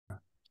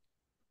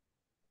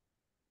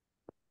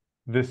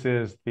This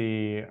is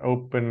the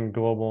Open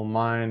Global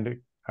Mind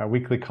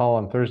weekly call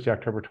on Thursday,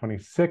 October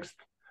 26th.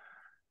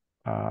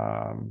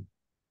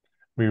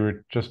 We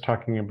were just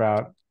talking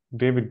about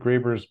David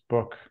Graeber's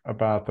book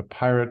about the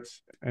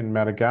pirates in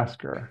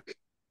Madagascar.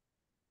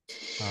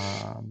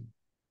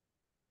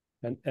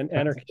 And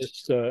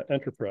anarchist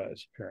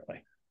enterprise,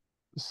 apparently.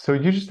 So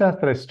you just asked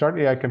that I start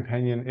AI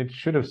Companion. It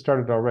should have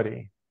started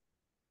already.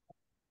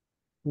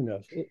 Who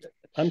knows?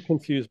 I'm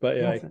confused by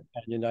AI Yes.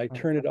 Companion. I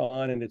turn it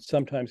on and it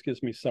sometimes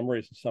gives me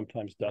summaries and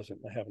sometimes doesn't.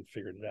 I haven't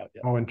figured it out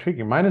yet. Oh,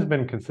 intriguing. Mine has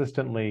been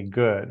consistently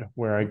good,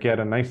 where I get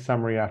a nice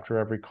summary after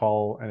every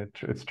call, and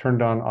it's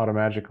turned on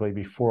automatically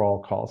before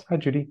all calls. Hi,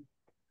 Judy.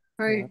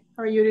 Hi,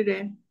 how are you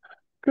today?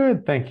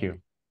 Good, thank you.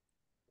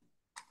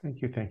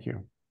 Thank you, thank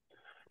you.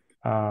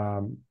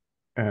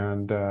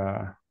 And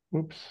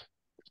oops,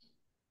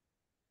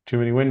 too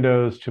many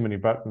windows, too many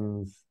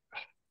buttons.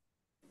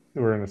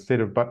 We're in a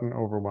state of button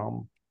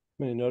overwhelm.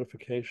 Many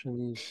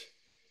notifications.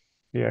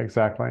 Yeah,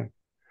 exactly.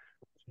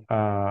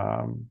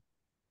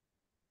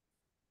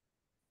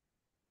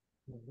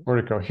 Where'd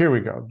it go? Here we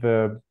go.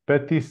 The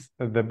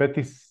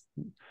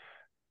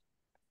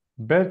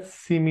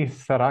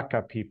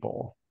Betsimisaraka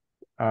people.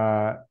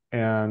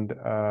 And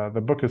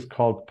the book is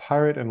called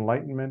Pirate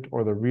Enlightenment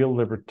or the Real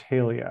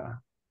Libertalia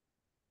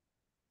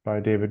by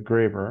David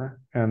Graeber.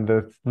 And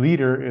the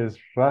leader is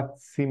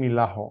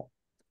Ratsimilaho.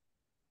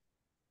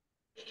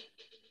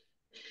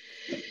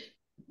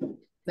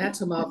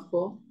 That's a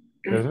mouthful.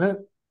 Isn't it?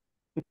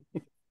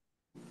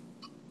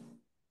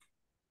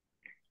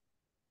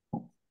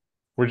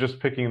 We're just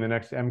picking the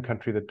next M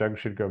country that Doug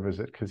should go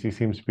visit because he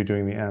seems to be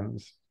doing the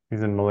M's.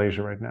 He's in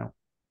Malaysia right now.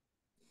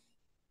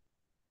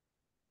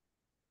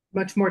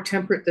 Much more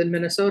temperate than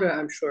Minnesota,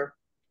 I'm sure.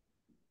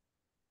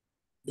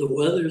 The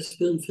weather's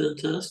been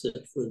fantastic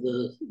for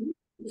the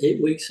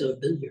 8 weeks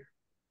I've been here.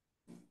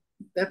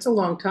 That's a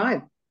long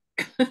time.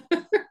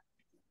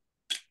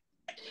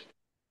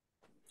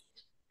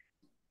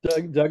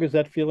 Doug, is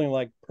that feeling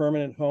like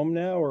permanent home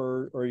now,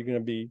 or are you going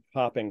to be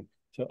hopping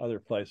to other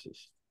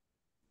places?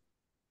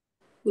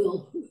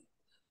 Well,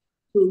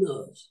 who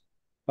knows?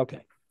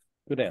 Okay,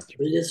 good answer.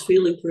 I mean, it's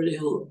feeling pretty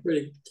home,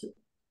 pretty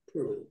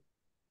permanent.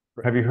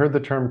 Have you heard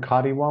the term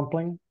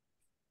coddywampling?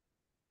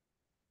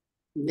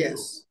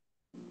 Yes.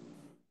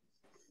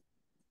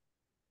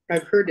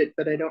 I've heard it,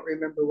 but I don't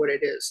remember what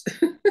it is.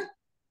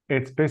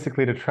 It's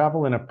basically to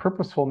travel in a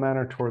purposeful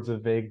manner towards a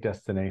vague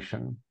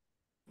destination.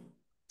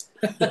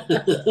 And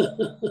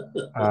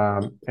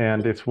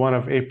it's one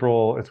of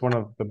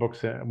the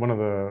books, one of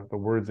the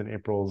words in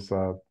April's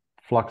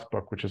Flux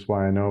book, which is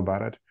why I know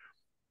about it.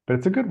 But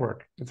it's a good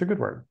word. It's a good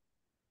word.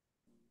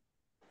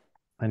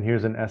 And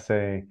here's an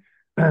essay,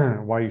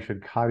 why you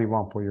should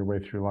coddywomple your way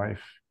through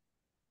life.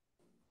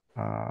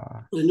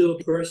 I knew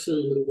a person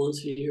who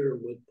once a year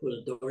would put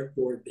a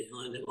dartboard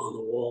behind him on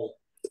the wall,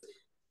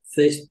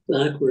 face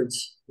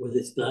backwards with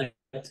his back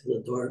to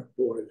the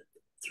dartboard,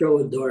 throw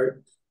a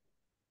dart,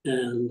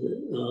 and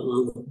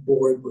on the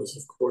board was,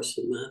 of course,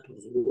 a map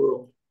of the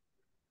world.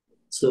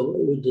 So it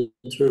would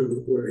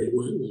determine where he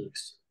went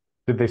next.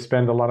 Did they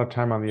spend a lot of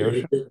time on the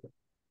ocean?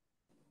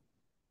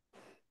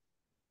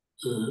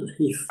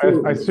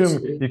 I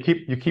assume you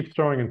keep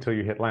throwing until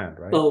you hit land,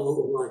 right? Oh,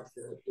 like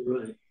that,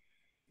 right.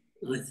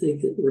 I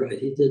think right.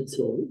 He did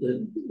till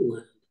land.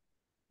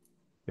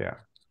 Yeah.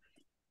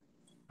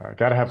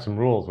 Got to have some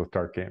rules with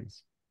dart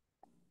games.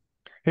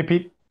 Hey,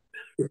 Pete.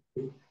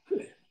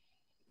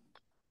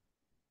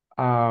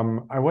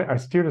 I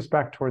steered us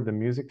back toward the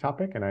music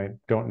topic, and I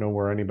don't know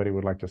where anybody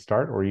would like to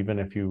start, or even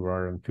if you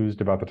are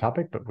enthused about the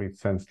topic, but we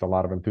sensed a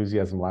lot of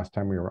enthusiasm last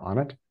time we were on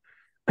it.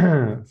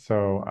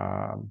 So,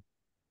 do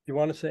you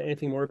want to say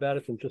anything more about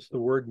it than just the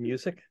word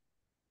music?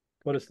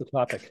 What is the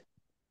topic?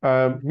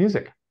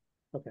 Music.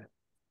 Okay.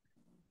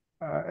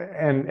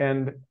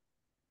 And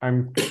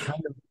I'm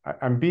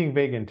being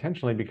vague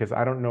intentionally because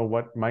I don't know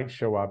what might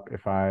show up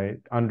if I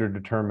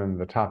underdetermine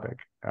the topic.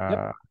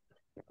 Yep.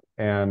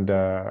 And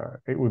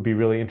it would be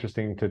really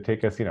interesting to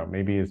take us,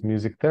 maybe it's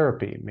music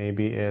therapy,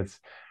 maybe it's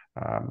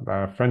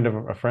a friend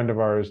of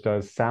ours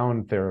does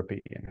sound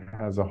therapy and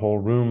has a whole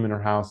room in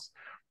her house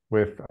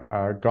with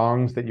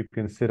gongs that you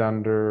can sit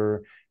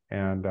under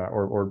and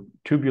or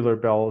tubular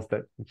bells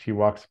that she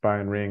walks by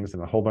and rings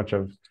and a whole bunch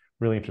of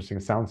really interesting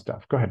sound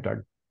stuff. Go ahead,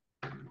 Doug.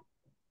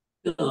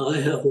 I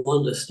have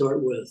one to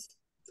start with.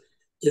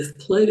 If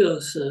Plato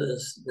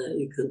says that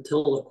you can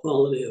tell the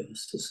quality of a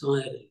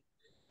society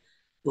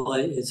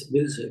by its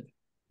music,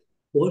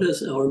 what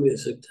is our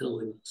music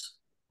telling us?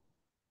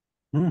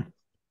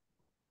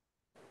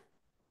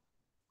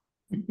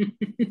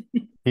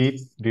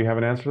 Pete, do you have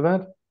an answer to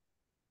that?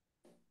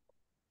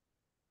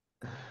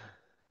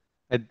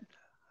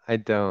 I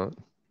don't.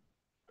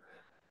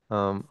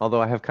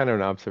 Although I have kind of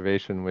an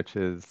observation, which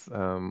is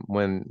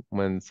when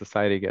there's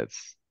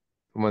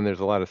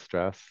a lot of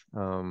stress,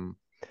 you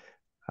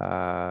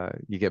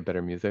get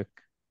better music.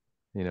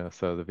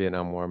 So the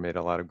Vietnam War made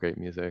a lot of great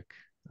music.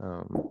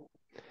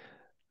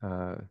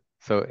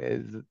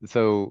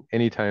 So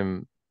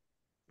anytime,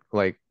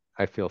 like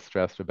I feel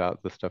stressed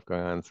about the stuff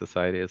going on in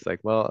society. It's like,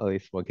 well, at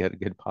least we'll get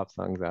good pop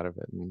songs out of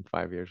it in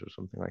 5 years or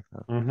something like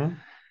that.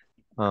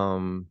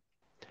 Um,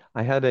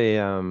 I had a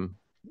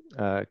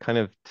kind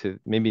of to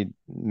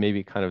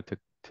maybe kind of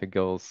to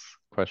Gil's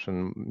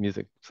question,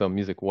 music. So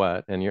music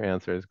what? And your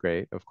answer is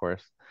great, of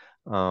course.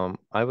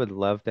 I would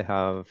love to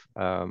have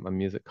a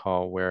music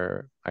call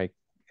where I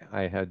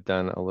had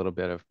done a little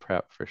bit of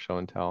prep for show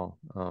and tell,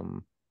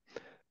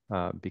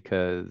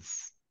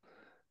 because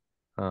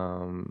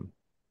um,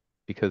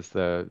 because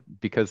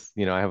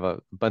you know I have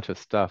a bunch of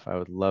stuff I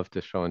would love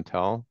to show and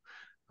tell,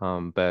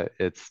 but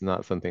it's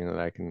not something that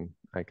I can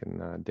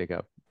dig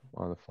up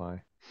on the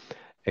fly.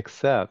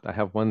 Except I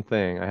have one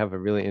thing. I have a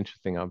really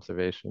interesting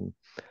observation.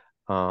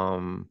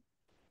 Um,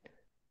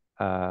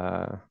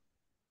 uh,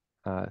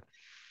 uh,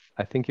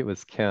 I think it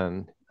was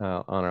Ken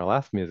on our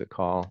last music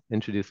call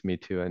introduced me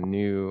to a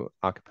new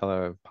pop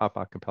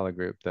acapella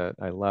group that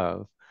I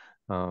love,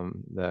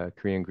 the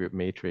Korean group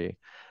Maitri.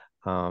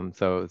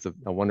 So it's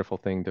a wonderful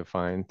thing to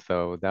find.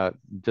 So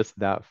just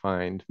that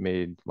find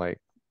made like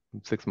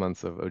 6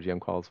 months of OGM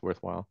calls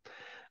worthwhile.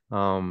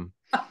 Um,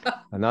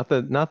 not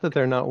that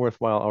they're not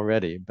worthwhile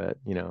already, but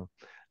now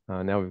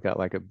we've got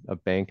like a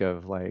bank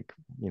of like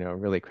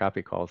really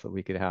crappy calls that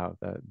we could have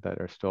that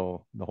are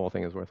still the whole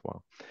thing is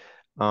worthwhile.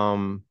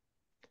 Um,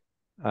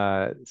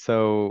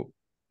 so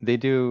they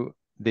do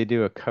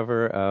a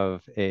cover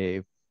of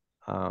a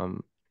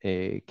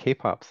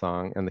K-pop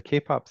song, and the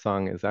K-pop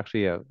song is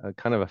actually a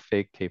kind of a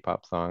fake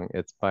K-pop song.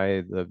 It's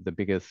by the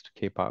biggest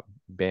K-pop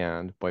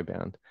boy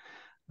band.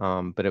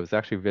 But it was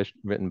actually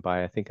written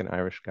by, I think, an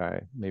Irish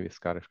guy, maybe a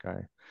Scottish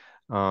guy,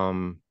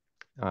 um,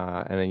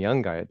 and a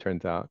young guy, it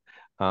turns out.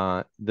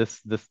 The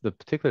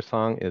particular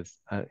song is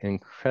an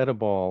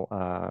incredible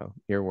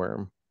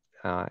earworm,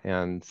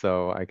 and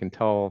so I can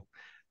tell.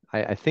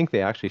 I think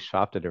they actually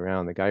shopped it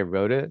around. The guy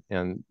wrote it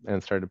and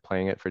started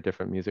playing it for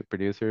different music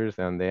producers,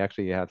 and they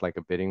actually had like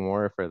a bidding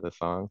war for the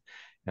song.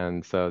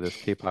 And so this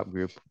K-pop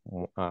group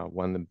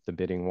won the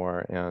bidding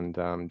war and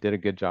did a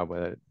good job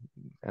with it.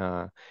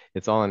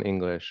 It's all in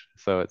English,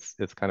 so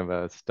it's kind of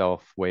a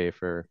stealth way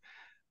for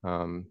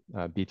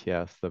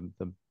BTS,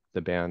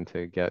 the band,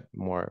 to get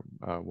more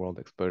world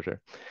exposure.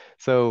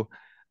 So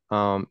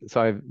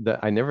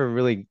I never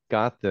really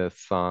got this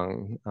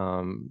song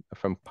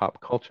from pop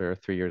culture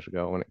 3 years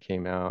ago when it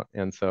came out,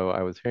 and so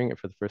I was hearing it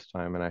for the first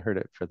time, and I heard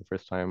it for the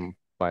first time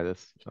by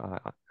this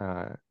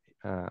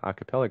a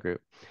cappella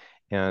group,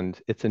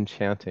 and it's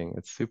enchanting.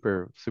 It's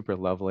super super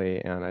lovely,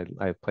 and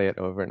I play it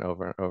over and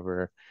over and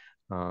over,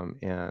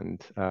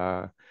 and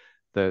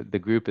the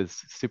group is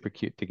super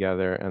cute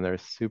together, and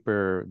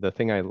the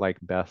thing I like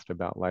best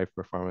about live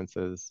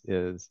performances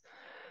is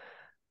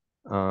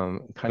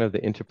kind of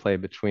the interplay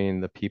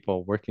between the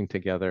people working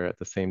together at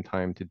the same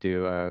time to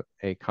do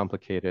a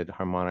complicated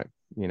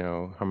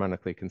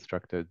harmonically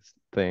constructed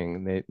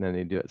thing. Then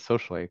they do it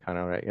socially, kind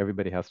of, right?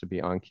 Everybody has to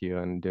be on cue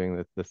and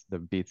doing the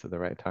beats at the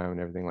right time and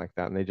everything like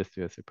that. And they just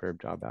do a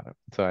superb job at it.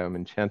 So I'm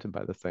enchanted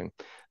by this thing.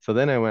 So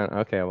then I went,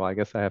 okay, well, I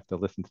guess I have to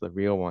listen to the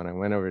real one. I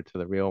went over to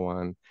the real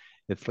one.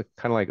 It's like,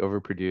 kind of like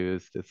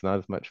overproduced. It's not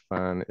as much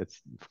fun. It's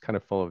kind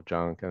of full of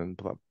junk and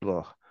blah,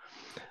 blah.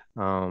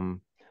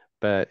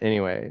 But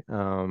anyway,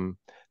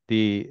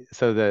 the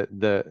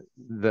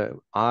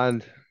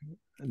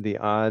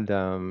odd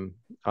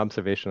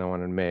observation I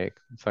wanted to make.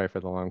 Sorry for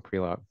the long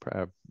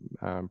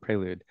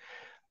prelude.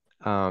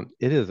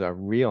 It is a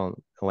real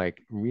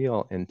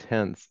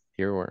intense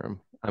earworm.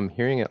 I'm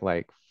hearing it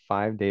like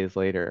 5 days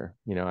later.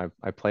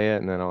 I play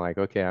it and then I'm like,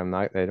 okay, I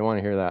don't want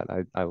to hear that.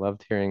 I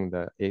loved hearing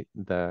the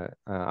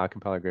a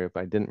cappella group.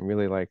 I didn't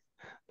really like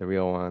the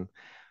real one,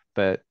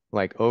 but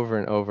like over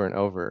and over and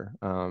over,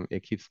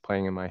 it keeps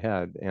playing in my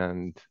head.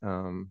 And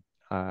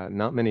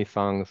not many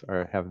songs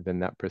have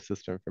been that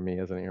persistent for me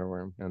as an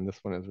earworm, and this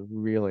one is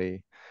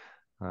really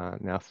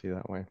nasty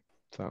that way.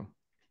 So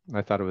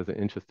I thought it was an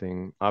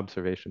interesting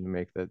observation to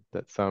make that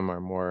some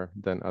are more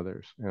than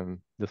others, and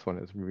this one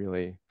is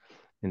really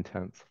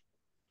intense.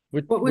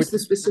 What was the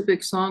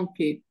specific song,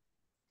 Pete?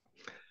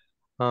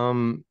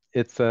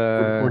 It's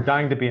We're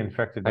dying to be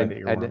infected by the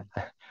earworm.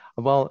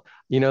 Well,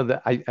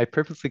 I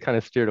purposely kind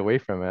of steered away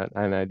from it,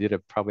 and I did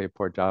probably a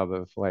poor job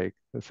of like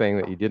saying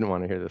that you didn't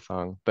want to hear the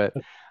song,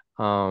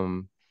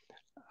 um,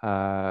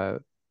 uh,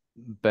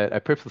 but I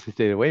purposely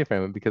stayed away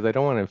from it because I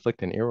don't want to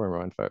inflict an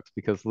earworm on folks.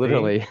 Because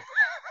literally,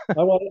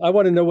 I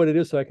want to know what it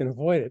is so I can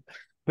avoid it.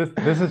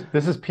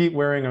 This is Pete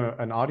wearing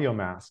an audio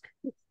mask.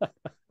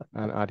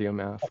 an audio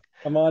mask.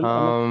 I'm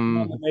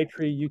on the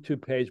Maitri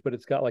YouTube page, but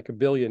it's got like a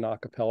billion a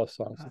cappella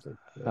songs.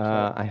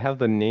 I have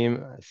the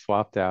name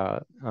swapped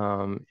out,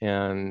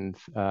 and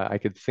I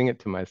could sing it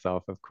to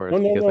myself, of course,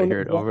 because I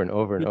hear it over and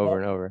over and over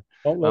and over.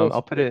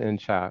 I'll put it in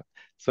chat.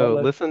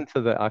 So listen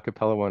to the a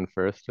cappella one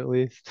first, at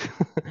least.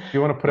 Do you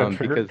want to put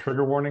a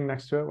trigger warning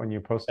next to it when you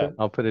post it?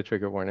 I'll put a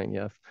trigger warning,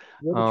 yes.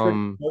 You have a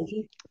trigger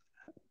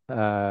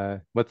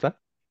emoji? What's that?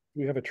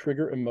 Do you have a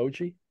trigger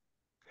emoji?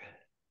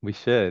 We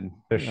should.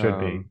 There should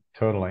be,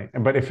 totally.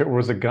 But if it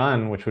was a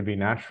gun, which would be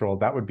natural,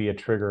 that would be a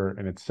trigger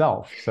in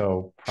itself.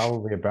 So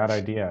probably a bad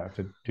idea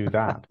to do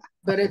that.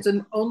 But it's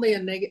only a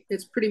negative.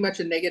 It's pretty much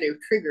a negative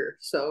trigger.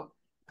 So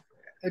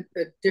a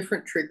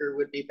different trigger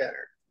would be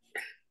better.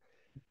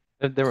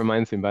 That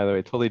reminds me, by the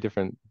way, totally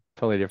different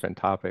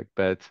topic.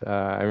 But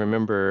I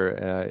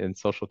remember in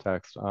social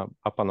text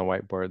up on the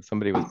whiteboard,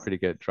 somebody was pretty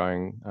good at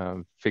drawing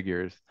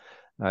figures,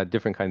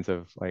 different kinds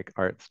of like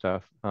art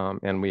stuff.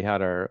 And we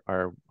had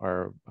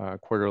our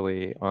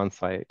quarterly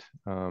on-site.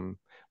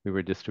 We were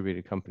a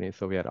distributed company,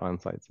 so we had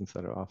on-sites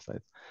instead of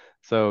off-sites.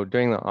 So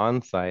during the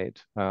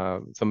on-site,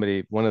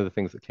 one of the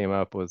things that came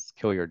up was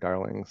kill your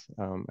darlings,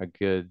 a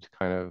good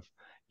kind of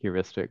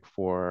heuristic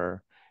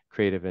for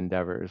creative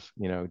endeavors.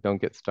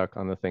 Don't get stuck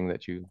on the thing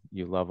that you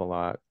love a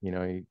lot.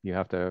 You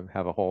have to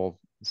have a whole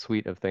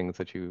suite of things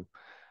that you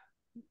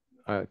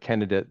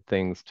candidate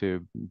things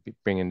to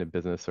bring into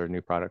business or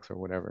new products or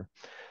whatever.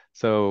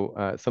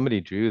 So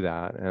somebody drew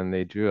that, and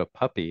they drew a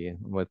puppy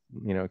with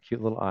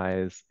cute little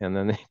eyes, and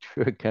then they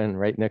drew a gun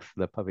right next to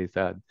the puppy's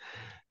head.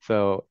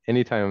 So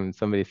anytime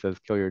somebody says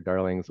kill your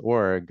darlings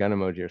or a gun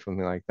emoji or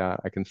something like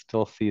that, I can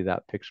still see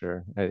that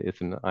picture.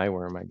 It's an eye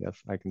worm, I guess.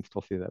 I can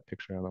still see that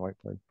picture on the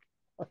whiteboard.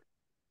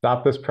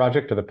 Stop this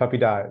project or the puppy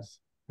dies.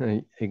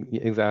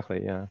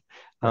 Exactly, yeah.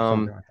 Or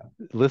something like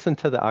that. Listen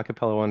to the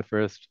acapella one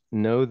first.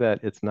 Know that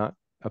it's not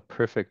a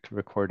perfect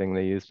recording.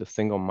 They used a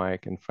single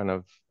mic in front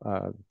of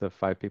the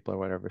 5 people or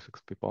whatever,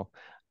 6 people.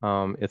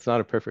 It's not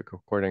a perfect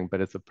recording,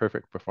 but it's a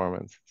perfect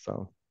performance.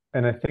 So.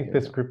 And I think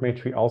this group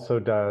Maitri also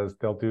does,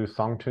 they'll do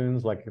song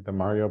tunes like the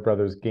Mario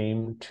Brothers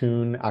game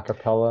tune a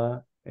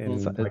cappella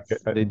in like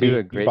they do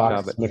a great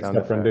job at mixed sound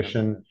up effects.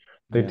 rendition.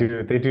 They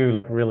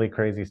do really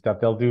crazy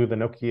stuff. They'll do the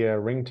Nokia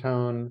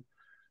ringtone.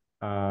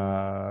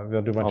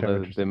 They'll do a bunch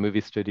of the movie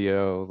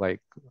studio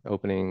like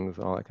openings,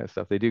 all that kind of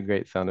stuff. They do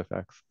great sound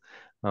effects.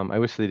 I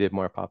wish they did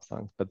more pop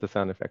songs, but the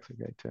sound effects are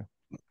great too.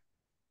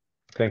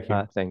 Thank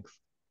you. Thanks.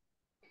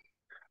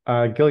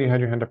 Gil, you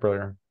had your hand up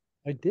earlier.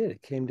 I did.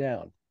 It came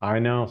down. I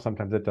know.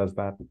 Sometimes it does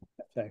that.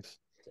 Thanks.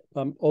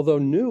 Although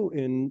new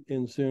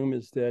in Zoom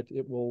is that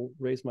it will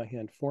raise my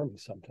hand for me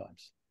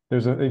sometimes. You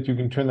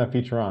can turn that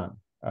feature on.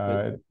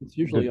 It's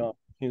usually on.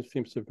 It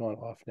seems to have gone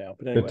off now.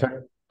 But anyway,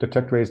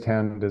 detect raised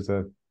hand is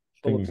a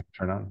thing you can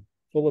turn on.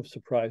 Full of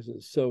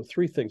surprises. So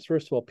 3 things.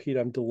 First of all, Pete,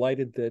 I'm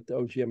delighted that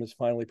OGM is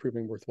finally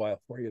proving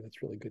worthwhile for you.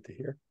 That's really good to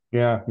hear.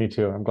 Yeah, me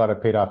too. I'm glad I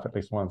paid off at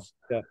least once.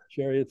 Yeah,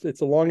 Jerry,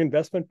 it's a long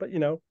investment, but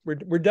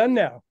we're done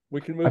now.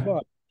 We can move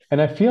on.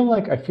 And I feel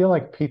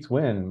like Pete's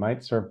win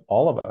might serve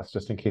all of us,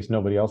 just in case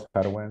nobody else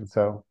had a win.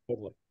 So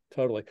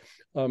totally.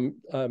 Doug,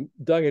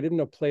 I didn't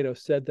know Plato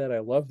said that. I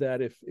love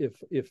that.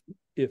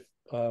 If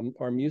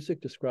our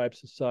music describes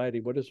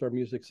society, what does our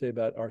music say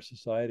about our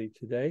society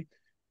today?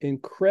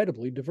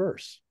 Incredibly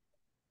diverse.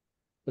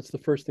 That's the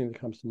first thing that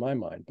comes to my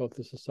mind, both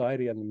the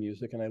society and the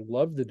music. And I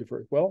love the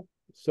diverse. Well,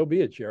 so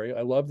be it, Jerry.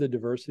 I love the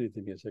diversity of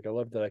the music. I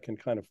love that I can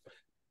kind of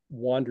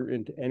wander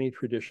into any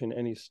tradition,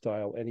 any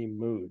style, any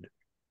mood.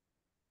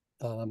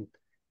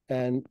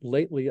 And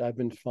lately I've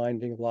been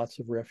finding lots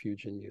of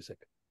refuge in music.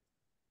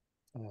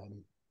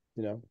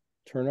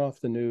 Turn off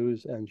the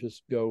news and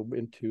just go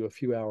into a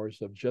few hours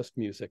of just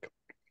music.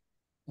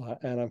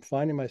 And I'm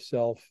finding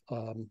myself,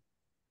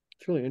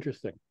 it's really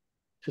interesting,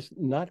 just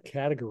not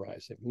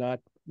categorizing, not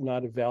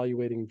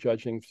evaluating,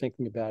 judging,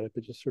 thinking about it,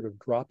 but just sort of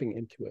dropping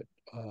into it.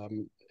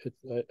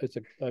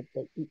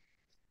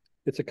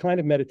 It's a kind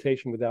of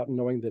meditation without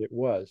knowing that it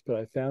was, but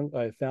I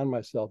found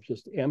myself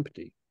just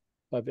empty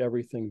of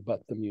everything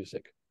but the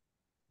music.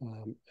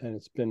 And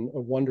it's been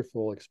a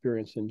wonderful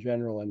experience in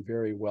general and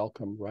very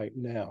welcome right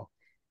now.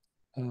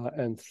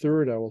 And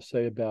third, I will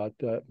say about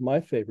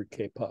my favorite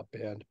K-pop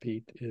band,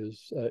 Pete,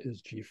 is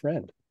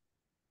G-Friend,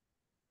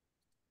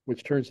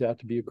 which turns out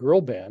to be a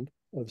girl band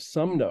of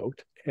some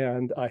note.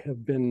 And I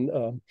have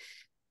been,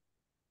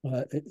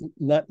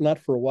 not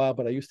for a while,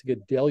 but I used to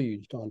get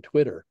deluged on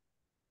Twitter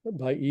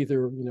by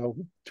either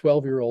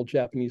 12-year-old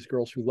Japanese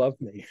girls who love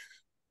me,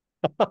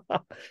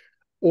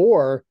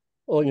 or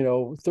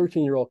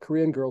 13-year-old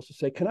Korean girls who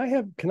say, "Can I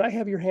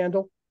have your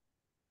handle?"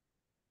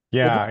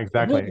 Yeah,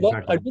 exactly.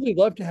 I'd really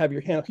love to have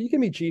your handle. Can you give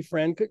me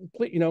G-Friend?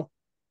 Please,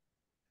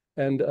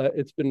 And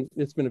it's been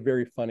a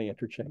very funny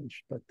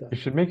interchange. But you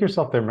should make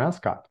yourself their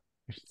mascot.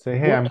 You should say,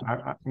 "Hey, I'm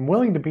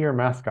willing to be your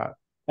mascot."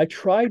 I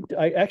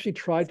actually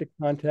tried to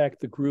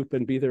contact the group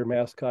and be their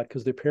mascot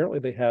because apparently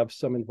they have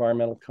some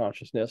environmental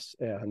consciousness,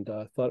 and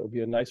thought it would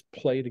be a nice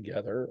play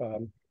together.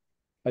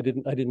 I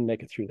didn't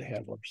make it through the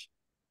handlers.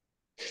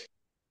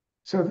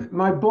 So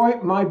my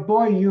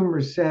boy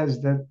humor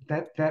says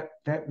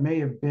that may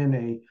have been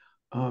a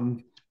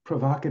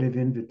provocative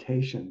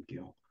invitation,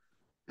 Gil.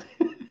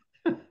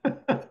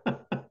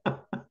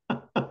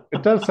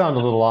 It does sound a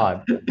little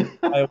odd.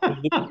 I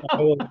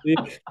will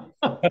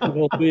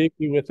leave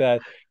you with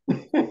that.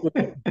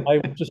 I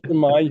would just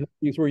remind you,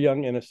 these were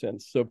young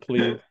innocents, so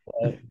please,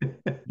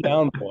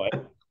 down, boy.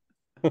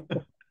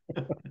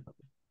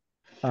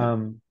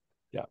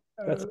 Yeah,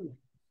 that's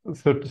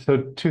So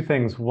two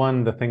things.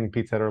 One, the thing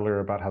Pete said earlier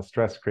about how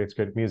stress creates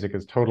great music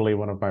is totally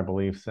one of my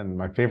beliefs. And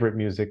my favorite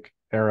music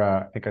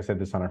era, I think I said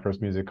this on our first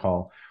music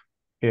call,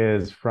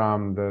 is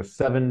from the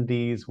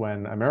 70s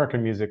when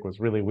American music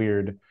was really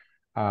weird.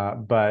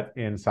 But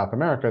in South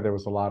America, there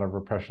was a lot of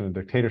repression and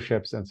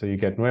dictatorships. And so you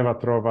get Nueva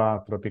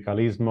Trova,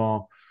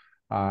 Tropicalismo,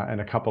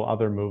 and a couple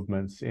other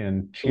movements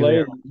in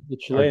Chile, The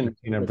Chilean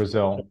Argentina,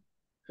 Brazil.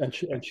 and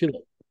Chile.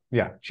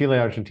 Yeah, Chile,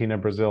 Argentina,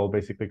 Brazil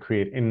basically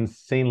create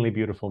insanely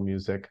beautiful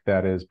music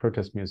that is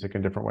protest music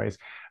in different ways.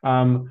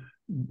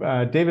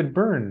 David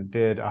Byrne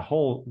did a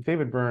whole.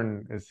 David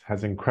Byrne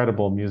has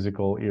incredible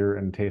musical ear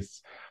and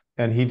tastes,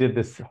 and he did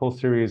this whole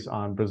series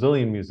on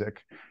Brazilian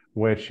music,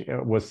 which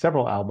was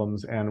several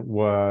albums and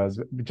was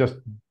just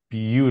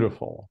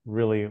beautiful.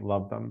 Really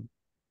loved them.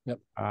 Yep.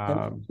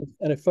 And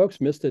if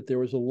folks missed it, there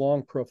was a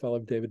long profile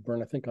of David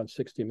Byrne, I think, on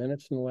 60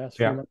 Minutes in the last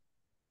few months.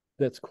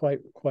 That's quite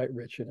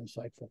rich and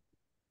insightful.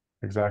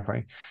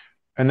 Exactly.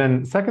 And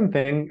then second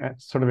thing,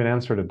 sort of an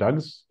answer to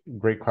Doug's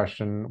great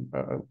question,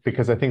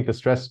 because I think the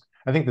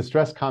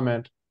stress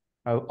comment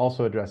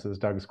also addresses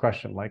Doug's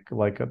question, like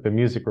the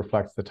music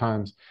reflects the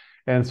times.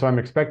 And so I'm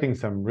expecting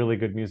some really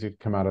good music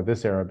to come out of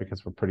this era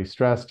because we're pretty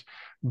stressed.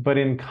 But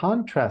in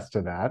contrast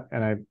to that,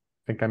 and I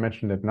think I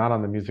mentioned it not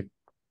on the music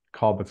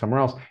call, but somewhere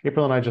else,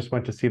 April and I just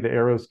went to see the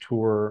Eras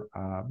Tour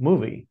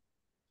movie.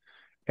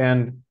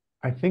 And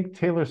I think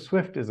Taylor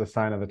Swift is a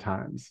sign of the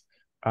times.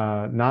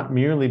 Not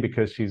merely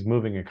because she's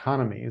moving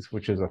economies,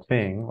 which is a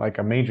thing, like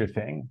a major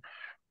thing,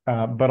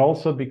 but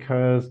also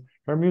because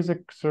her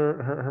music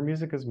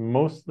is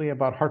mostly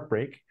about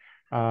heartbreak,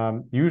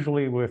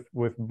 usually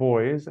with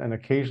boys and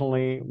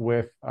occasionally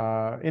with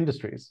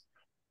industries,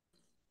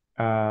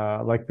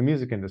 like the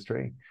music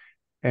industry.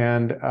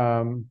 And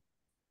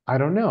I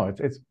don't know.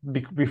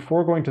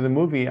 Before going to the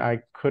movie, I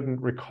couldn't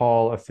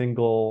recall a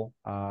single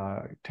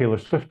Taylor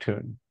Swift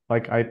tune.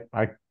 Like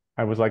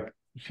I was like,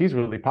 she's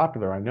really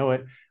popular. I know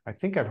it. I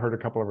think I've heard a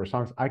couple of her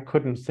songs. I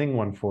couldn't sing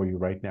one for you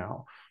right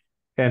now.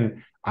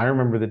 And I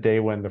remember the day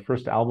when the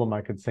first album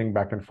I could sing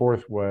back and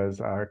forth was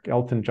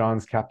Elton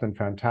John's Captain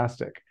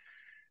Fantastic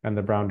and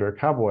the Brown Dirt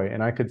Cowboy.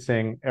 And I could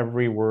sing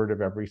every word of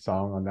every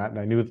song on that. And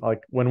I knew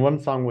like when one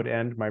song would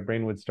end, my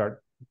brain would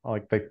start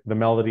like the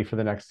melody for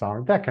the next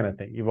song, that kind of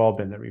thing. You've all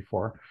been there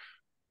before.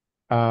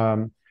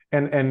 And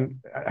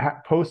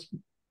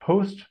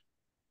post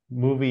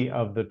movie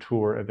of the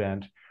tour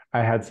event,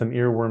 I had some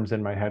earworms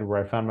in my head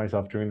where I found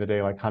myself during the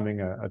day like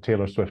humming a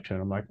Taylor Swift tune.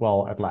 I'm like,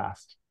 well, at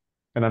last.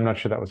 And I'm not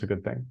sure that was a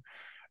good thing.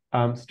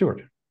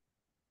 Stuart.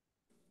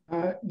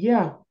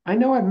 Yeah, I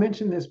know I've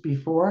mentioned this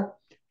before,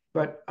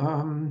 but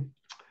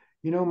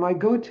my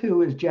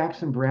go-to is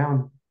Jackson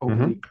Browne over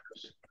the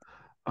years.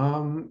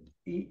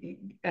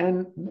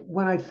 And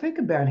when I think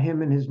about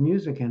him and his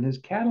music and his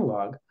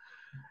catalog,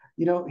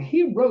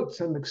 he wrote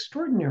some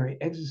extraordinary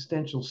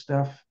existential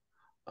stuff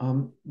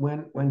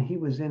when he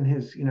was in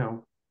his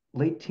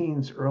late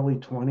teens, early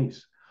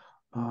 20s,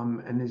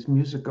 and his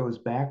music goes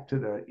back to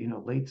the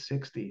late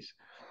 60s,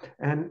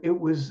 and it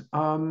was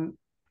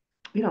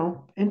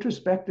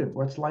introspective.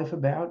 What's life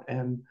about,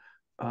 and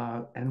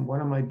what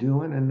am I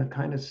doing, and the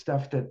kind of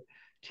stuff that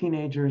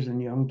teenagers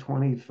and young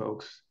 20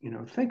 folks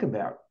think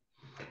about.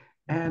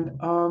 And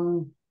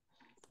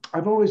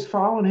I've always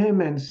followed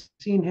him and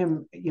seen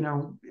him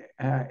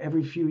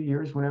every few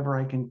years whenever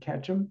I can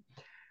catch him.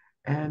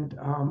 And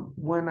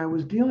when I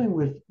was dealing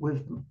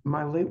with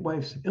my late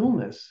wife's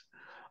illness,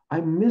 I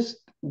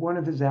missed one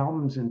of his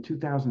albums in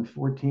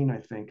 2014, I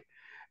think.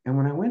 And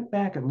when I went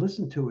back and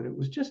listened to it, it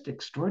was just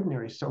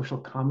extraordinary social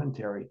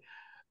commentary.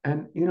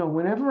 And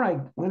whenever I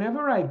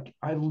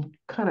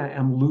kind of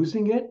am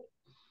losing it,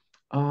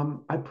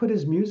 I put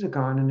his music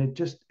on, and it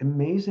just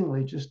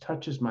amazingly just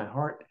touches my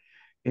heart.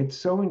 It's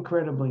so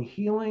incredibly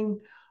healing.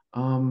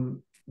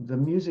 The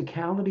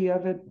musicality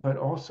of it, but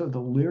also the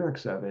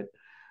lyrics of it,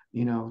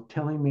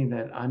 telling me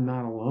that I'm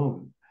not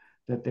alone,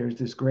 that there's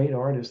this great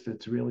artist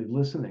that's really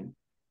listening.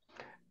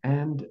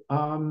 And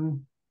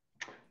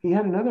he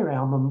had another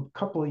album a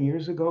couple of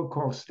years ago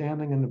called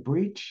Standing in the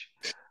Breach.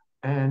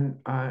 And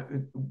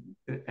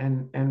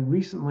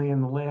recently,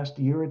 in the last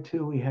year or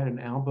two, he had an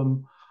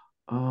album.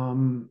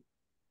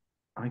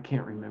 I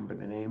can't remember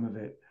the name of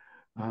it,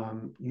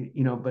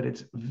 but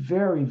it's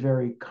very,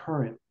 very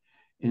current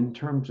in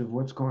terms of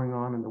what's going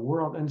on in the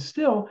world. And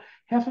still,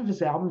 half of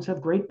his albums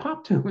have great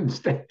pop tunes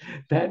that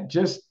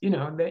just,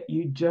 that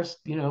you just,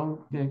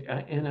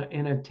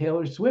 in a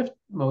Taylor Swift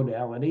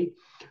modality,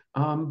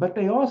 but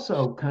they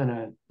also kind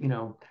of,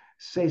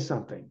 say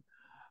something.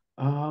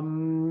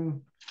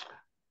 And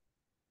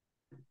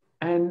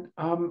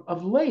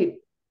of late,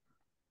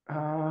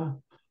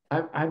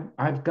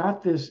 I've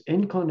got this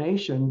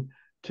inclination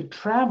to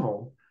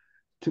travel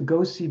to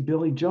go see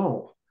Billy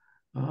Joel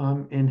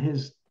in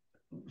his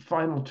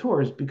final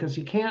tours, because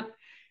he can't,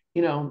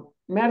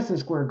 Madison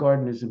Square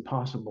Garden is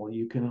impossible.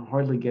 You can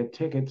hardly get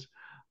tickets.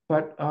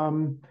 But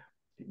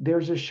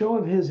there's a show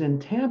of his in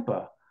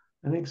Tampa,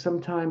 I think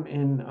sometime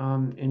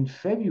in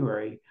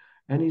February,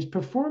 and he's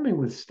performing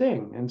with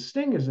Sting. And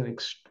Sting is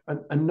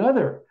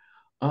another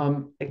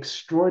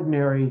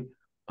extraordinary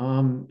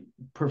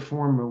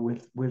performer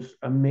with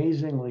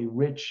amazingly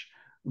rich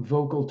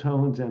vocal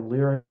tones and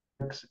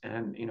lyrics.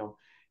 And, you know,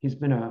 he's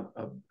been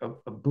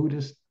a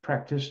Buddhist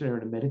practitioner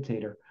and a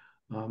meditator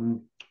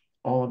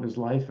all of his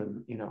life,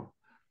 and, you know,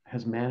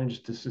 has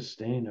managed to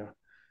sustain a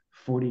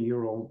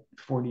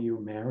 40-year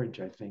marriage,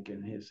 I think,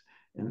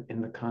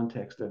 in the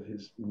context of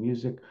his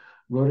music.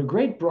 Wrote a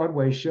great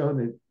Broadway show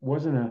that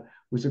was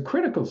a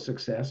critical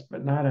success,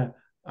 but not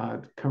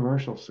a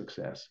commercial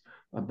success,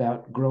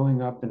 about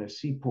growing up in a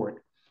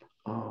seaport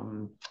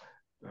um,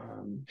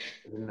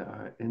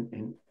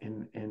 in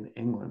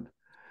England.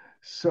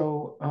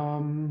 So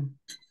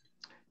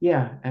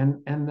yeah,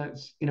 and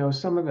that's, you know,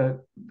 some of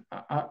the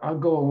I'll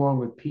go along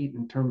with Pete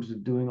in terms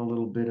of doing a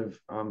little bit of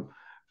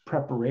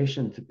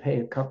preparation to play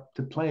a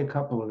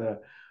couple of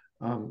the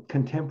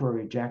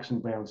contemporary Jackson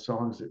Browne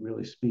songs that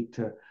really speak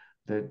to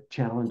the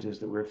challenges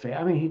that we're facing.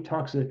 I mean, he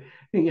talks, you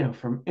know,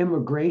 from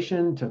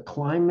immigration to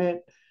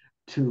climate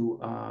to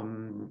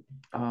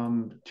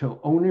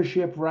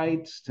ownership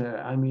rights to,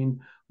 I mean,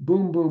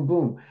 boom, boom,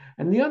 boom.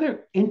 And the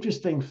other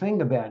interesting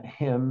thing about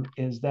him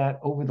is that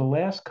over the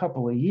last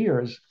couple of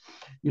years,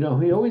 you know,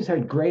 he always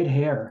had great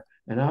hair,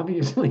 and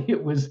obviously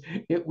it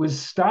was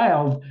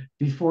styled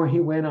before he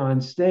went on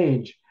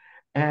stage,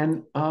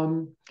 and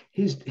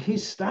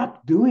he's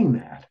stopped doing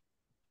that,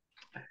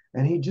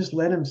 and he just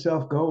let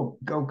himself go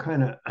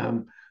kind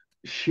of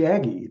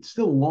shaggy. It's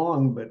still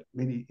long, but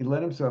maybe he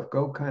let himself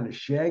go kind of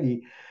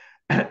shaggy.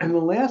 And the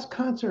last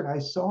concert I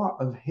saw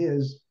of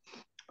his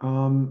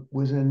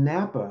was in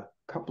Napa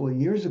a couple of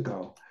years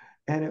ago,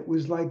 and it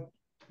was like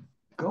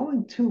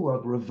going to a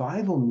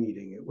revival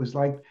meeting. It was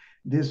like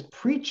this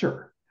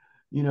preacher,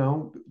 you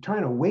know,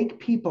 trying to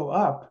wake people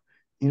up,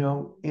 you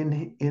know,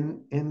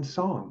 in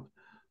song.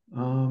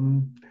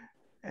 Um,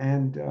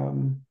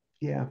 and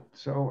yeah,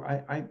 so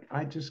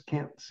I just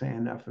can't say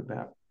enough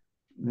about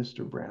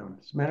Mr. Brown.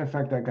 As a matter of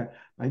fact,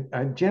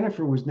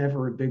 Jennifer was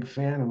never a big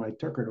fan, and I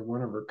took her to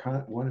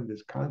one of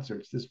his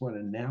concerts. This one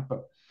in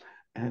Napa,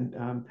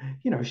 and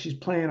you know, she's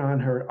playing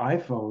on her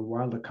iPhone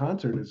while the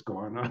concert is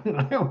going on,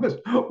 and I almost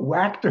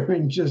whacked her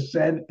and just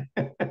said,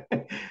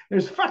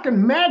 "There's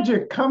fucking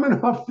magic coming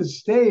off the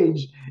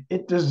stage.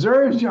 It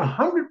deserves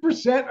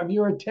 100% of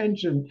your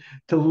attention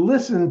to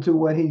listen to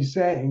what he's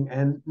saying."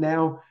 And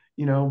now,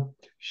 you know,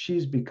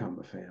 she's become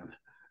a fan.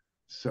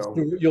 So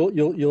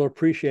you'll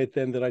appreciate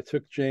then that I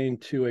took Jane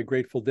to a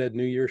Grateful Dead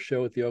New Year's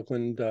show at the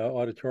Oakland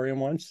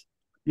Auditorium once.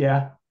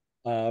 yeah.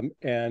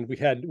 And we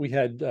had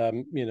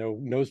you know,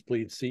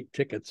 nosebleed seat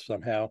tickets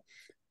somehow,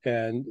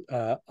 and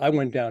I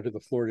went down to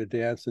the floor to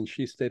dance, and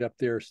she stayed up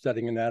there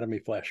studying anatomy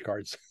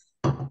flashcards.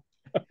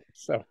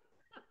 So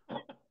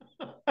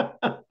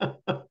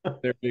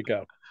there you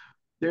go.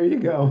 There you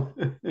go.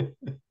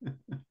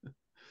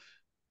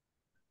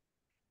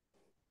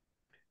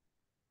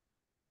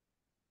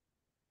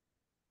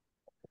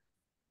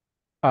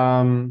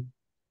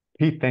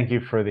 Pete, thank you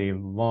for the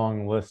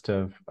long list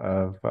of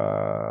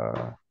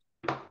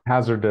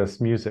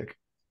hazardous music.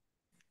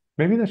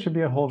 Maybe there should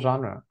be a whole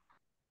genre,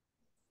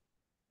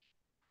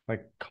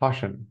 like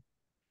caution,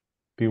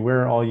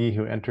 beware all ye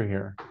who enter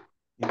here.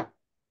 Yeah.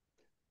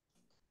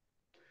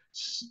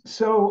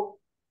 So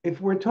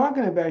if we're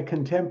talking about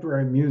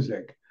contemporary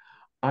music,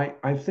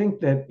 I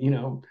think that, you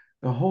know,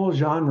 the whole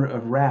genre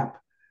of rap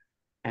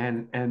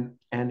and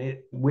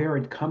it where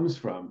it comes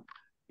from,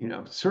 you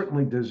know,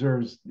 certainly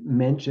deserves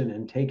mention,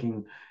 and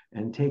taking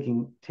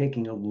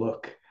a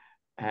look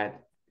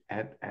at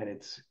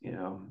its, you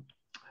know,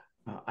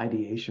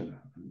 ideation.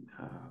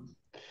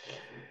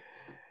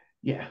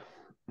 Yeah.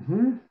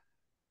 Mm-hmm.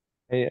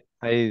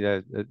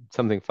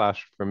 Something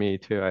flashed for me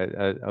too.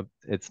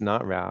 It's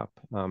not rap,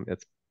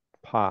 it's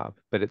pop,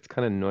 but it's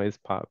kind of noise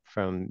pop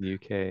from the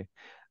UK.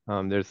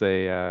 There's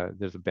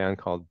a band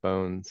called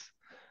Bones,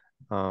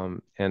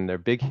 and their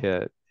big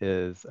hit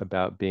is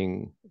about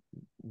being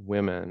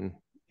women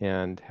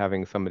and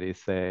having somebody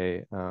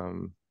say,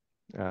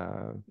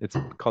 it's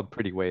called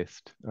Pretty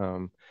Waist.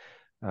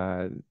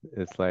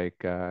 It's like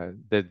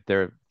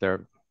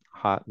they're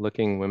hot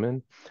looking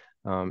women,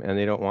 and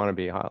they don't want to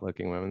be hot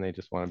looking women. They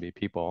just want to be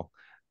people.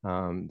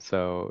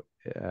 So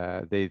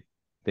they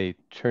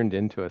turned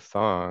into a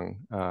song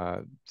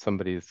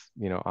somebody's,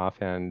 you know,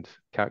 offhand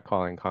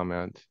catcalling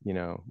comment, you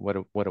know, what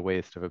a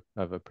waste of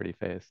a pretty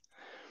face,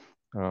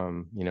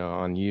 you know,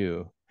 on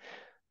you.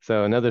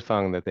 So another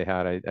song that they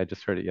had, I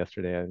just heard it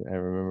yesterday. I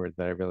remembered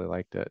that I really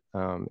liked it.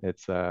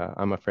 It's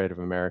I'm Afraid of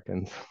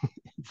Americans.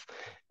 it's,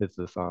 it's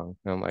the song.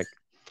 And I'm like,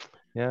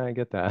 yeah, I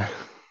get that.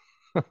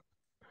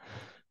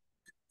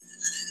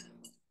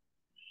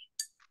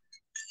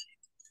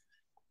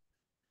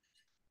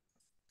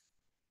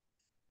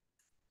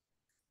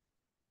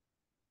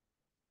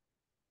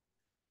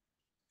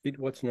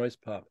 What's noise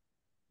pop?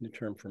 New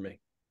term for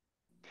me.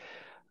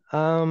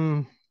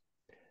 Um,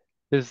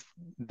 there's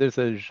there's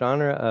a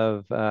genre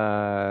of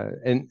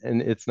and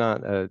it's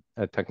not a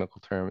technical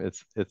term.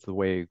 It's the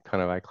way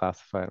kind of I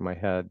classify it in my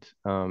head.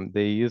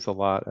 They use a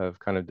lot of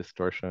kind of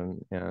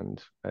distortion,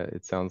 and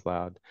it sounds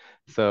loud.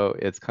 So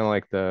it's kind of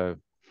like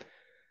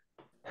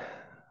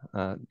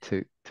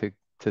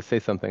to say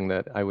something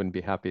that I wouldn't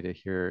be happy to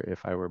hear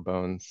if I were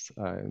Bones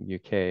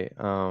UK.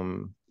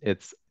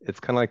 It's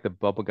kind of like the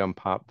bubblegum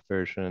pop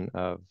version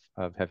of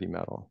heavy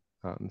metal.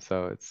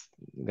 So it's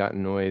got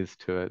noise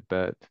to it,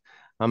 but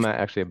I'm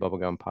actually a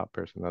bubblegum pop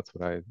person. That's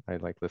what I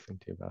like listening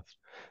to best.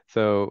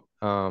 So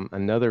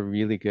another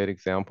really good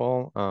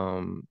example,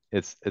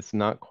 it's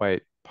not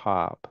quite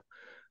pop,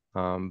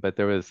 but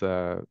there was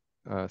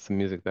some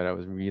music that I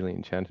was really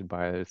enchanted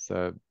by. It's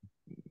a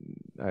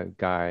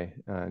guy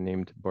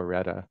named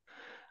Boretta.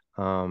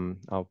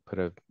 I'll put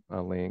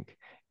a link.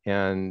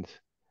 And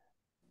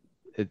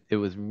it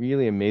was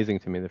really amazing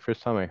to me the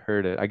first time I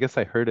heard it. I guess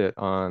I heard it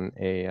on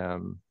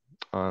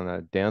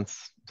a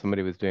dance.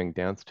 Somebody was doing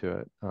dance to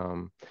it,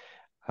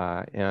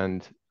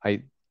 and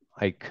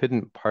I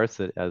couldn't parse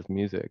it as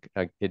music.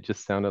 It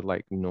just sounded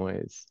like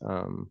noise,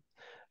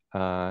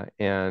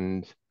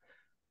 and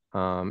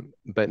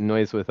but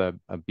noise with a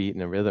beat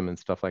and a rhythm and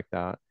stuff like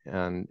that.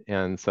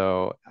 And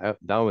so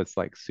that was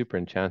like super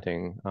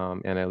enchanting.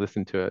 And I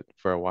listened to it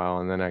for a while,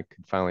 and then I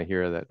could finally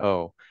hear that,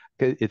 oh,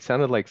 it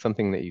sounded like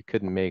something that you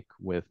couldn't make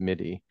with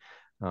MIDI.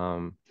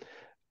 Um,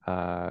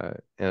 and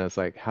it's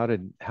like, how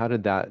did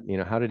that,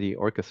 how did he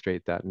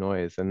orchestrate that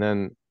noise? And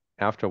then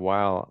after a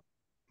while,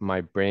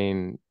 my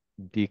brain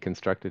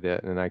deconstructed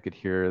it, and I could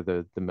hear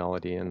the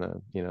melody and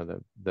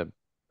the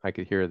I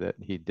could hear that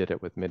he did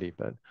it with MIDI,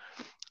 but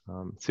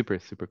super,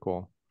 super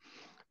cool.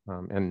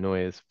 And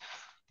noise.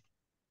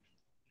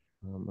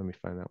 Let me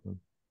find that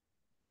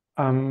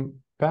one.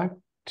 Back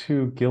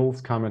to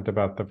Gil's comment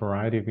about the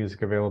variety of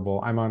music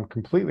available, I'm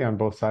completely on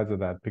both sides of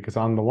that, because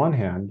on the one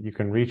hand, you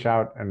can reach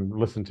out and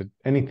listen to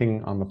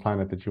anything on the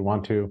planet that you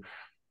want to.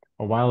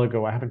 A while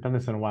ago, I haven't done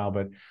this in a while,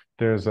 but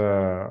there's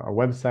a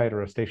website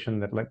or a station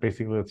that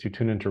basically lets you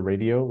tune into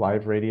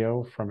live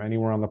radio from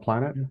anywhere on the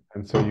planet.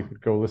 And so you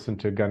could go listen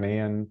to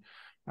Ghanaian,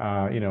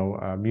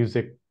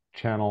 music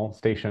channel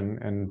station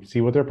and see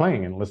what they're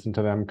playing and listen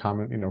to them,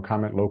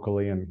 comment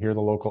locally and hear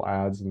the local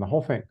ads and the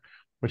whole thing,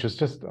 which is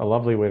just a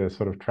lovely way to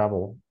sort of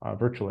travel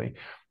virtually.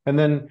 And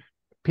then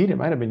Pete, it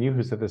might have been you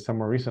who said this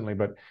somewhere recently,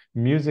 but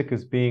music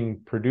is being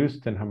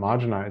produced and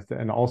homogenized,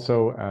 and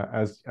also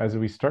as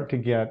we start to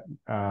get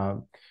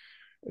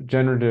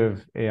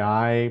generative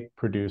AI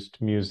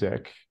produced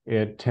music,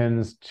 it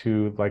tends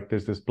to, like,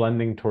 there's this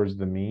blending towards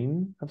the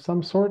mean of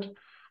some sort,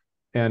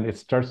 and it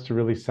starts to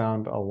really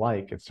sound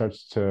alike. It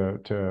starts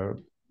to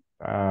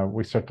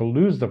we start to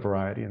lose the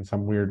variety in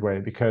some weird way,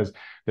 because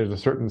there's a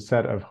certain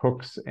set of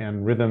hooks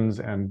and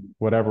rhythms and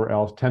whatever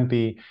else,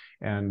 tempi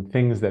and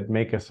things that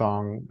make a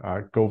song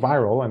go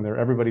viral, and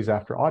everybody's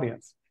after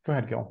audience. Go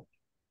ahead, Gil.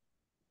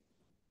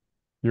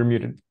 You're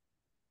muted.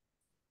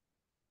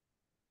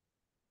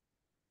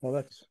 Well,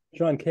 that's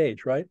John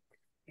Cage, right?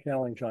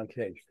 Channeling John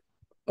Cage.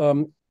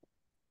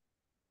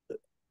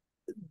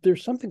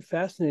 There's something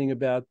fascinating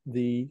about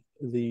the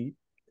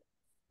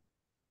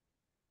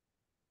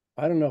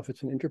I don't know if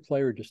it's an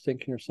interplay or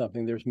distinction or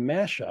something. There's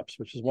mashups,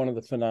 which is one of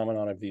the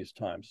phenomenon of these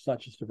times. It's not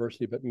just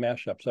diversity, but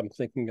mashups. I'm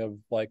thinking of,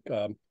 like,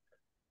 I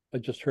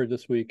just heard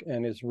this week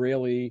an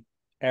Israeli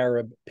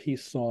Arab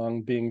peace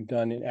song being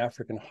done in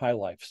African high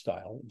life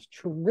style. It was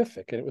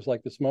terrific. And it was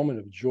like this moment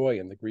of joy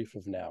in the grief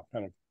of now,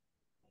 kind of,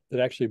 that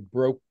actually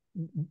broke.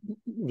 It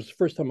was the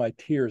first time my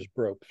tears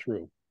broke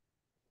through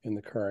in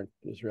the current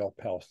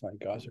Israel-Palestine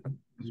Gaza.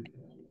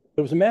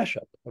 It was a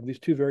mashup of these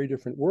two very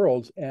different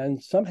worlds,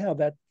 and somehow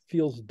that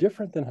feels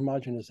different than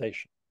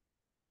homogenization.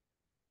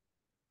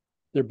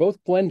 They're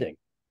both blending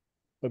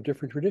of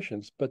different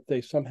traditions, but they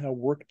somehow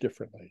work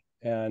differently.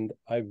 And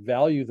I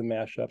value the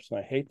mashups and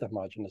I hate the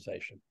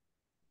homogenization.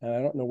 And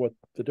I don't know what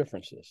the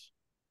difference is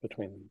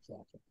between them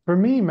exactly. For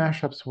me,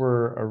 mashups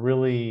were a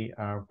really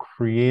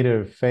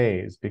creative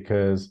phase,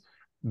 because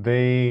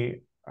a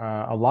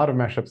lot of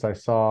mashups I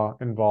saw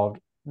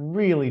involved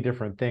really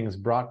different things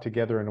brought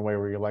together in a way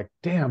where you're like,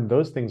 damn,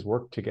 those things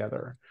work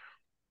together.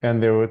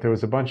 And there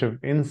was a bunch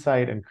of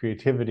insight and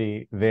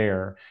creativity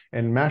there.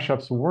 And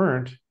mashups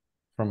weren't,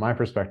 from my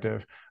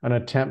perspective, an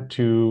attempt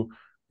to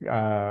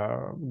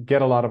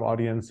get a lot of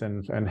audience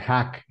and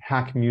hack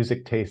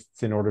music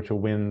tastes in order to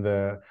win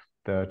the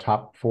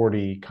top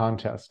 40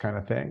 contest kind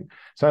of thing.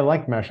 So I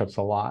like mashups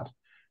a lot.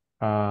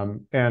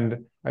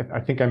 And I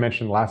think I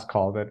mentioned last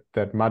call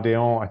that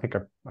Madeon, I think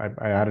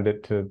I added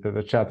it to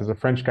the chat. There's a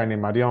French guy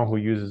named Madeon who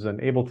uses an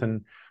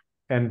Ableton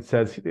and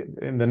says,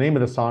 and the name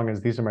of the song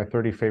is "These are my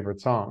 30 favorite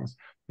songs,"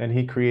 and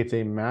he creates a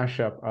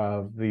mashup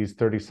of these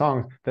 30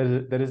 songs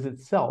that is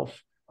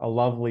itself a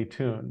lovely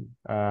tune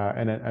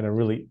and a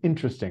really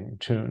interesting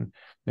tune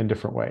in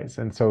different ways.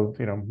 And so,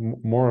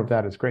 more of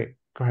that is great.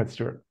 Go ahead,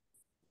 Stuart.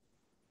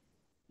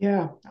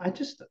 Yeah, I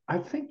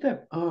think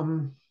that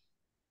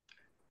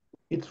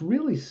it's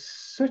really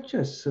such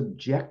a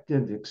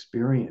subjective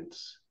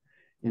experience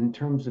in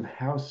terms of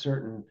how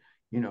certain,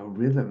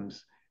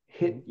 rhythms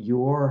hit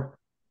your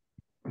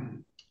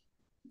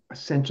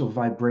essential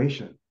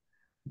vibration.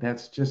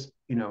 That's just,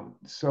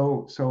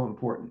 so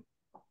important.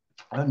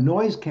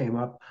 Noise came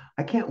up.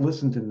 I can't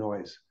listen to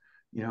noise,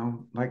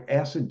 like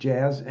acid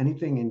jazz,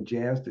 anything in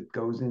jazz that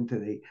goes into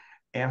the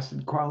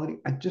acid quality.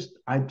 I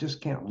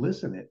just can't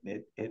listen.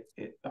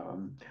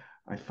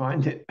 I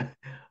find it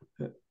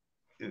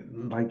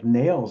like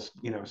nails,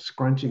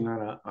 scrunching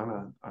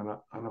on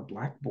a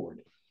blackboard.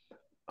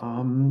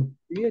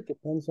 It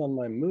depends on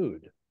my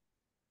mood.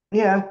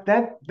 Yeah,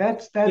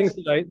 There's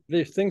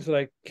things that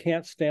I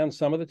can't stand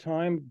some of the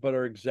time, but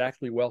are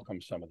exactly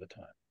welcome some of the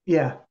time.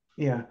 yeah,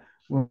 yeah.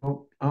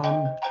 Well,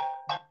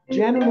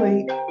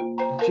 generally,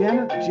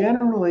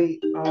 generally,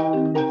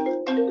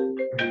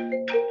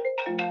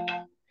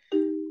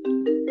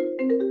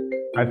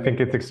 I think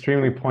it's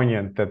extremely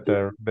poignant that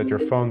your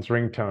phone's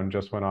ringtone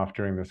just went off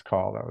during this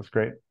call. That was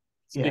great.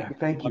 yeah, Speaking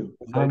thank of you.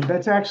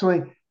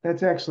 conversation,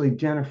 That's actually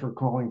Jennifer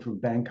calling from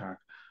Bangkok.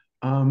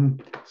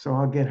 So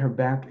I'll get her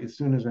back as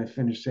soon as I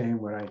finish saying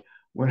what I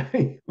what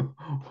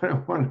I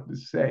wanted to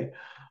say.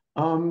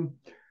 Um,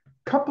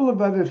 Couple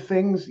of other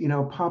things,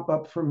 pop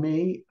up for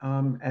me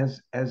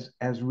as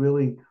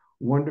really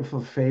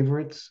wonderful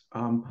favorites.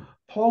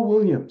 Paul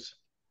Williams,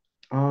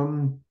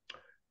 um,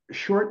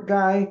 short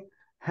guy,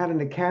 had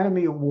an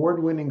Academy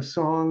Award-winning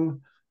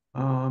song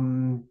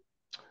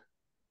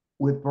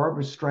with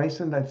Barbara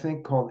Streisand, I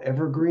think, called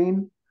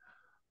Evergreen.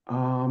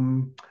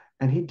 Um,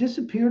 and he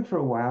disappeared for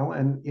a while.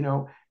 And,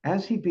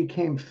 as he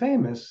became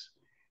famous,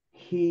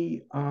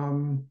 he,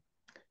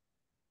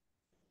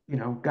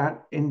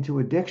 got into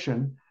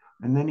addiction.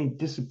 And then he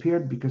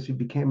disappeared because he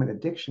became an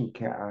addiction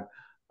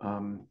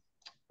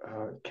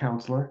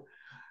counselor.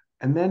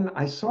 And then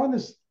I saw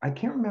this, I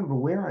can't remember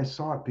where I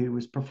saw it, but he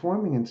was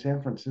performing in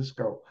San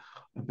Francisco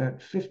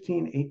about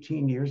 15,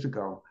 18 years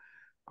ago,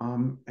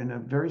 in a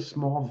very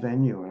small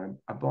venue. And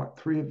I bought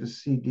 3 of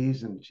his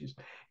CDs, and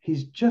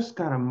he's just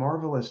got a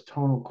marvelous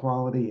tonal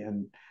quality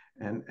and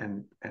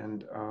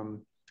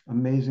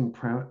amazing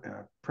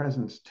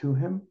presence to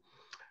him.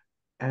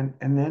 And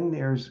then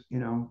there's,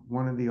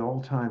 one of the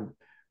all-time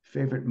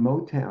favorite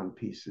Motown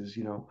pieces,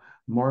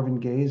 Marvin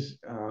Gaye's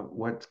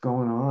What's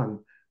Going On,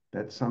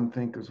 that some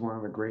think is one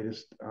of the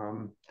greatest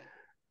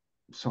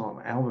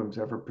song albums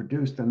ever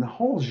produced. And the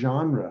whole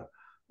genre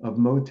of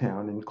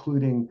Motown,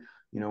 including,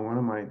 one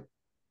of my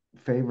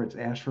favorites,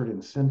 Ashford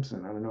and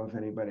Simpson. I don't know if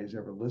anybody's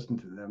ever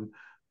listened to them,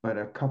 but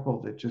a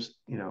couple that just,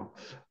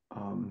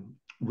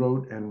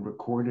 wrote and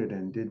recorded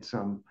and did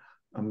some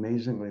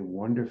amazingly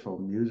wonderful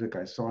music.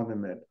 I saw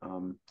them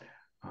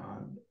uh,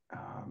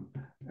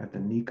 at the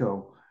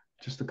Nico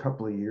just a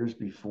couple of years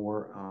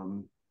before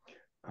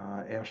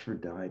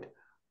Ashford died.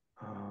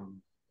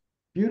 Um,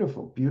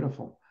 Beautiful,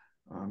 beautiful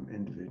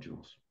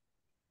individuals.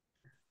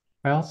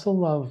 I also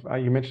love,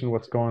 you mentioned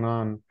What's Going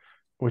On,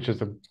 which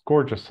is a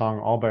gorgeous song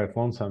all by its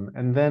lonesome.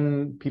 And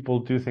then people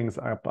do things,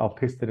 I'll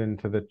paste it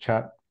into the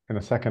chat in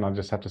a second. I'll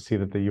just have to see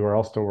that the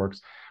URL still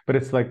works. But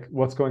it's like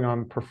What's Going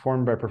On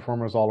performed by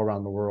performers all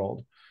around the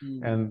world.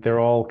 And they're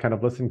all kind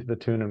of listening to the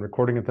tune and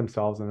recording it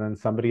themselves. And then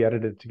somebody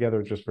edited it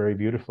together just very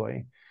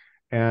beautifully.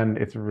 And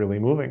it's really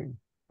moving.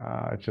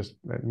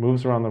 It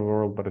moves around the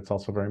world, but it's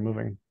also very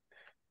moving.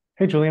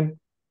 Hey, Julian.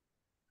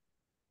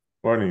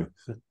 Morning.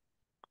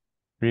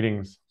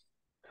 Greetings.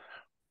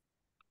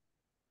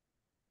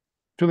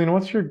 Julian,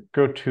 what's your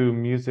go-to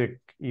music,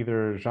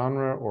 either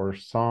genre or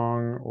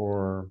song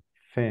or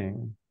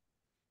thing?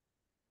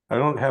 I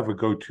don't have a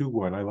go-to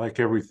one. I like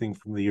everything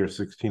from the year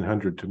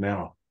 1600 to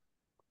now.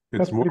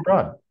 That's pretty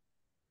broad.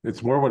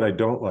 It's more what I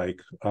don't like.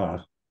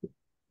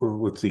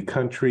 Let's see,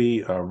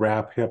 country,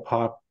 rap, hip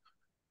hop.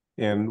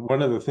 And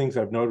one of the things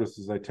I've noticed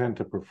is I tend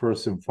to prefer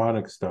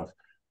symphonic stuff.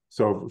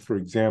 So, for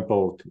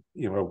example,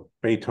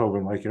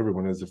 Beethoven, like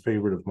everyone, is a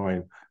favorite of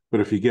mine. But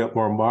if you get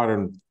more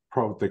modern,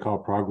 what they call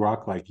prog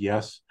rock, like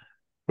Yes.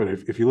 But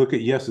if you look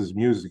at Yes's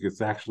music,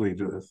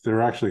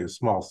 they're actually a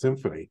small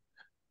symphony.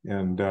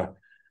 And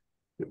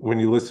when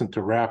you listen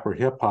to rap or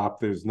hip hop,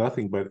 there's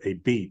nothing but a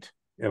beat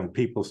and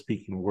people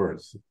speaking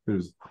words.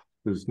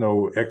 There's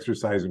no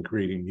exercise in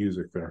creating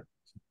music there.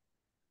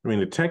 I mean,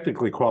 it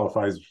technically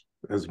qualifies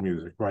as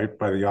music, right,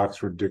 by the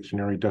Oxford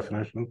Dictionary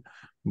definition,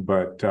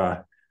 but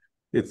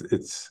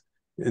it's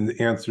in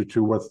the answer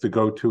to what's the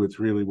go-to. It's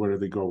really where do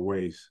they go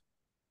ways.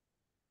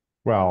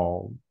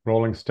 Well,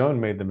 Rolling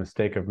Stone made the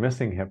mistake of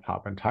missing hip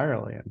hop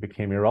entirely and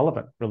became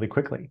irrelevant really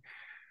quickly.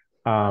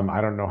 I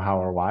don't know how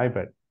or why,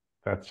 but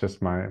that's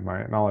just my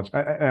knowledge.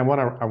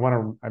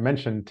 I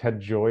mentioned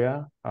Ted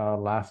Gioia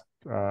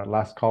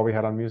last call we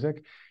had on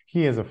music.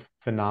 He is a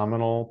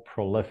phenomenal,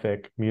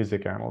 prolific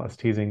music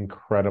analyst. He's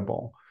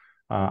incredible.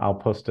 I'll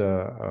post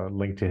a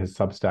link to his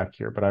Substack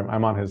here, but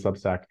I'm on his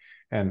Substack,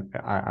 and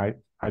I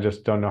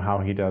just don't know how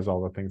he does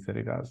all the things that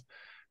he does.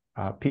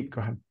 Pete,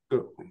 go ahead.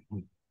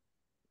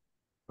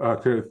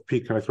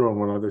 Pete, can I throw in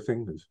one other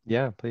thing?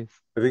 Yeah, please.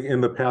 I think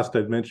in the past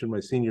I've mentioned my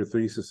senior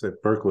thesis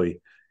at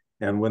Berkeley,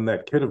 and when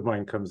that kid of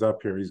mine comes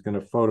up here, he's going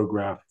to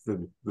photograph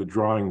the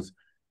drawings,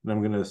 and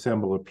I'm going to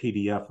assemble a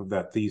PDF of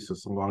that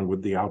thesis along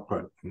with the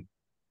output and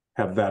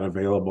have that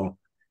available.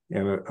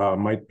 And it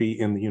might be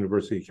in the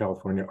University of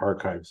California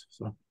archives.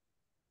 So.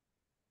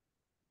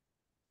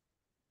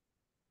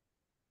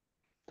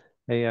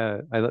 Hey,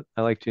 I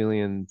like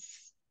Julian's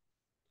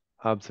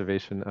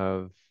observation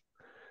of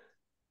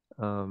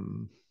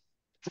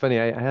It's funny.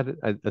 I had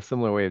a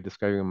similar way of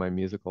describing my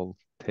musical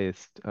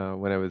taste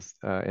when I was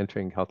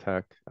entering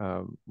Caltech.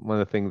 One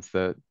of the things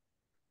that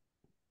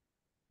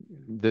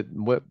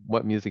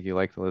what music you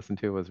like to listen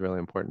to was really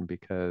important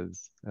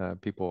because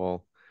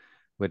people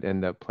would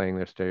end up playing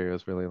their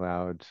stereos really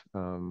loud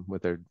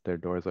with their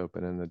doors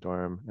open in the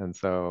dorm. And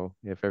so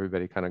if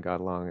everybody kind of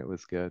got along, it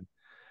was good.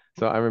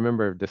 So I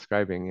remember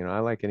describing, I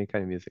like any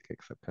kind of music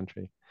except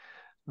country.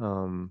 I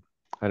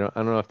don't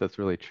know if that's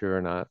really true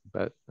or not,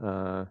 but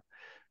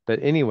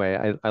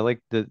anyway, I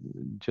like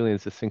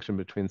Julian's distinction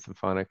between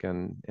symphonic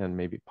and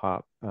maybe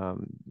pop.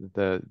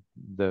 The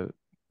the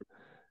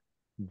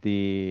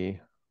the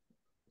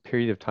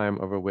period of time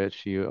over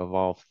which you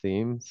evolve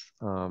themes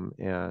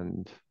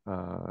and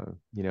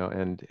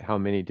how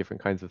many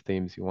different kinds of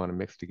themes you want to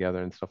mix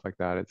together and stuff like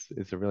that.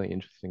 It's a really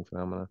interesting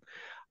phenomenon.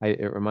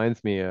 It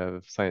reminds me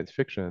of science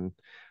fiction.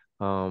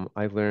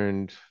 I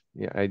learned,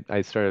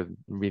 I started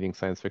reading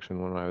science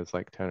fiction when I was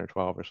like 10 or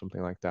 12 or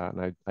something like that,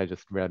 and I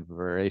just read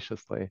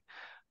voraciously.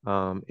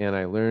 And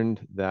I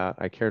learned that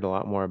I cared a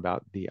lot more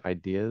about the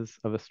ideas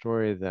of a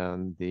story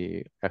than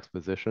the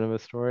exposition of a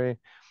story.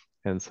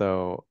 And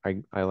so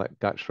I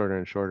got shorter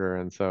and shorter.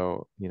 And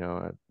so,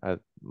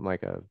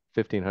 like a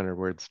 1,500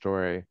 word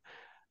story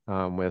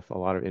with a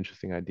lot of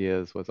interesting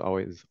ideas was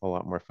always a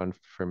lot more fun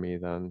for me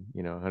than,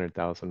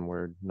 100,000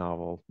 word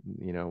novel,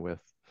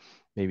 with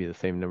maybe the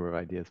same number of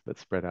ideas, but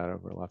spread out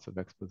over lots of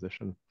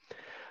exposition.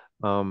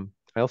 I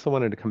also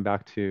wanted to come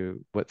back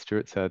to what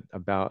Stuart said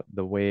about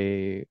the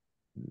way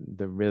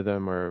the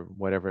rhythm or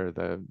whatever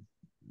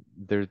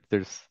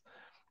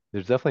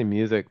there's definitely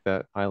music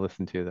that I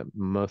listen to that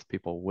most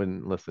people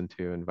wouldn't listen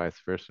to and vice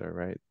versa,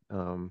 right?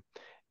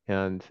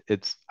 And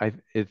I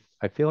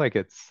feel like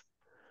I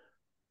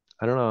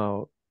don't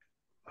know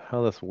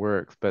how this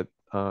works, but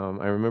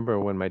I remember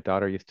when my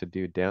daughter used to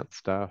do dance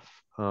stuff.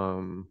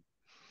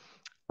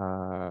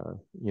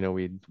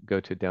 We'd go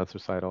to dance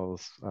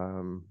recitals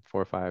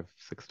 4, 5,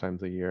 6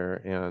 times a year,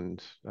 and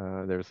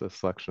there's a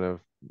selection of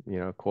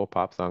cool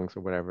pop songs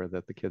or whatever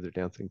that the kids are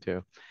dancing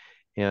to.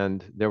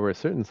 And there were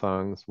certain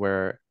songs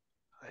where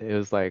it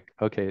was like,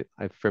 okay,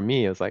 for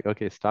me, it was like,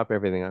 okay, stop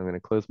everything. I'm going to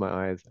close my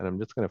eyes and I'm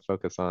just going to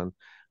focus on,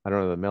 I don't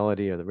know, the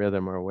melody or the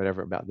rhythm or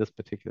whatever about this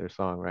particular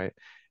song, right?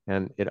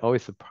 And it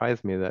always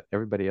surprised me that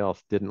everybody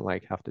else didn't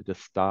like have to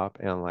just stop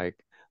and like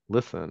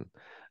listen.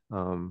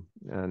 And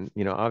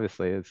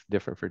obviously it's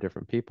different for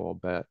different people,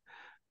 but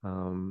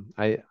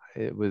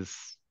it was,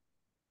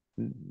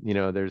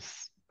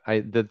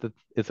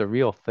 it's a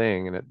real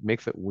thing, and it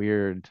makes it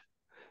weird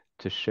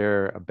to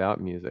share about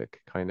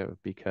music kind of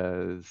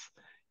because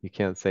you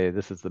can't say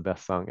this is the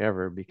best song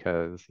ever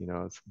because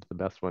it's the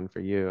best one for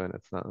you and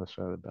it's not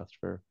necessarily the best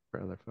for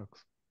other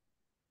folks.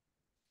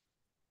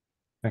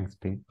 Thanks,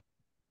 Pete.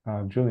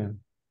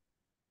 Julian.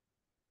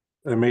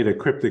 I made a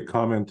cryptic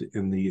comment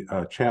in the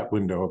chat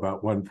window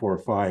about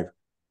 145,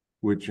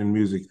 which in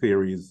music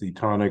theory is the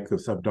tonic, the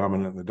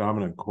subdominant, and the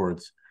dominant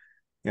chords.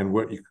 And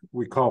what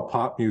we call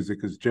pop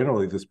music is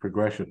generally this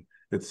progression.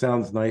 It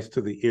sounds nice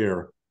to the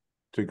ear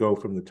to go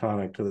from the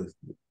tonic to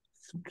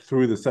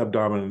through the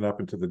subdominant up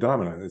into the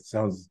dominant. It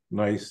sounds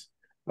nice,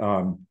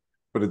 but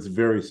it's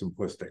very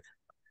simplistic.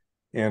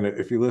 And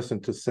if you listen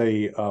to,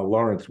 say,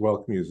 Lawrence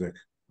Welk music,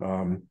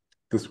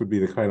 this would be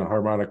the kind of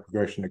harmonic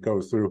progression that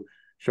goes through,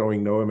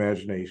 showing no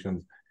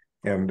imagination.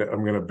 And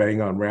I'm going to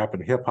bang on rap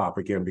and hip hop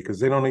again because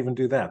they don't even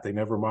do that. They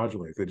never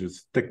modulate. They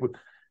just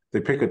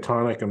they pick a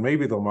tonic and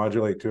maybe they'll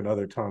modulate to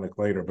another tonic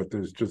later, but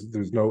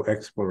there's no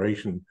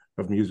exploration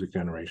of music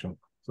generation.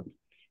 So.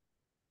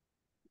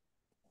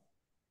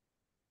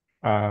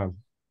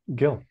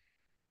 Gil.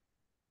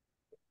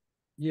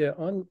 Yeah,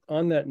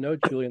 on that note,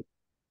 Julian,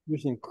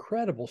 there's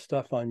incredible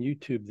stuff on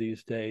YouTube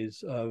these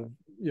days of,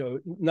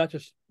 not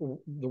just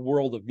the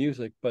world of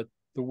music, but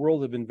the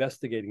world of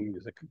investigating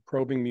music,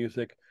 probing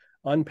music,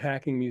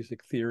 unpacking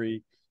music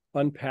theory,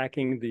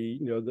 unpacking the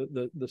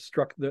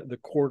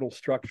chordal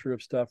structure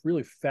of stuff,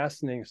 really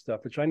fascinating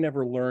stuff, which I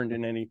never learned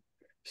in any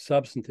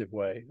substantive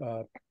way.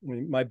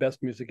 My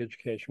best music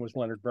education was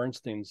Leonard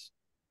Bernstein's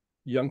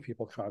young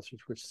people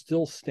concerts, which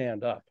still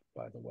stand up,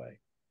 by the way.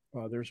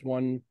 There's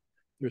one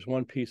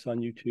piece on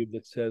YouTube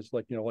that says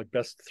like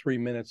best 3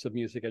 minutes of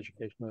music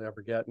education I'll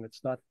ever get, and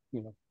it's not,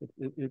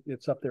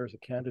 it's up there as a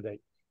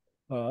candidate.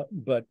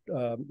 But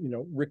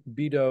Rick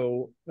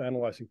Beato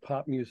analyzing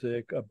pop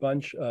music, a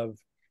bunch of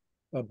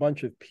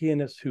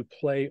pianists who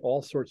play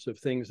all sorts of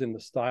things in the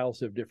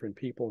styles of different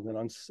people, and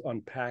then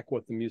unpack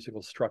what the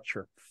musical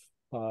structure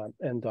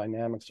and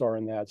dynamics are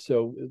in that.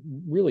 So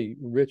really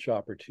rich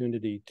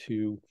opportunity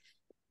to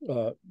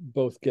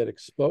both get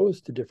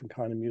exposed to different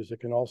kind of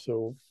music and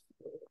also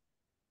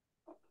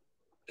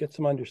get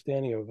some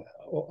understanding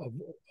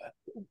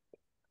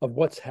of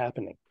what's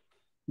happening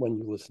when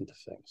you listen to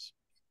things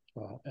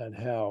and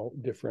how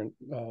different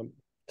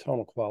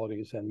tonal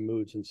qualities and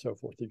moods and so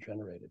forth are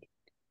generated.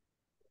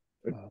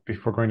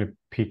 Before going to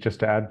Pete, just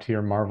to add to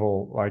your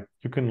marvel, like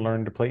you can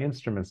learn to play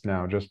instruments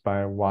now just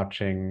by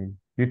watching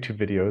YouTube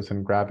videos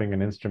and grabbing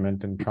an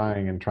instrument and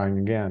trying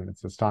again.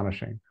 It's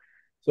astonishing.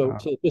 So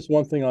just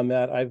one thing on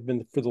that, I've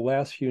been, for the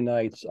last few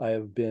nights, I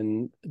have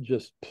been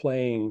just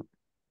playing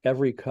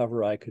every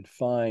cover I could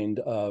find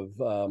of,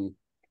 okay,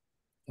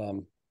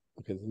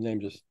 the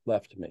name just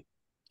left me,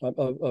 I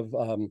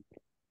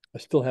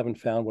still haven't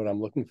found what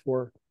I'm looking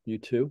for,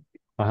 U2.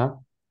 Uh-huh.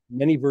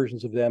 Many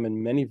versions of them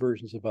and many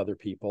versions of other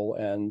people,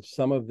 and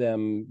some of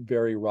them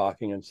very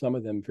rocking and some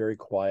of them very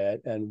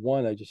quiet. And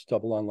one I just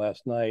stumbled on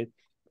last night,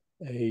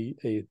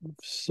 a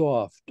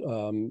soft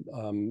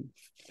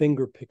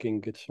finger picking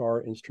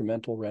guitar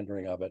instrumental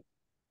rendering of it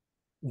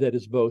that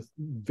is both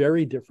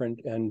very different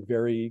and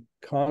very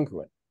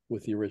congruent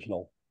with the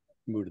original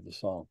mood of the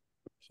song.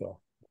 So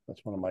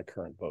that's one of my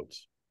current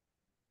votes.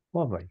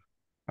 Lovely.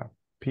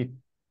 Pete.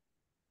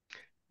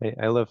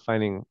 I love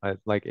finding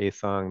like a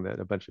song that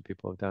a bunch of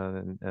people have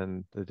done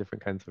and the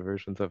different kinds of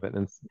versions of it.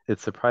 And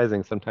it's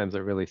surprising. Sometimes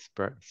a really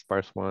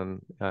sparse one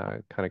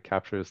kind of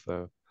captures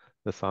the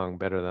song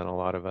better than a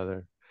lot of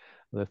other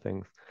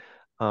things.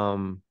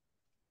 Um,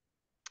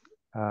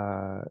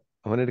 I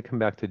wanted to come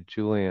back to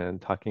Julian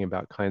talking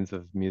about kinds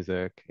of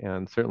music,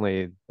 and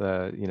certainly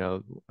the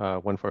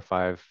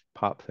 145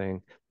 pop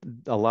thing.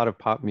 A lot of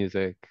pop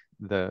music,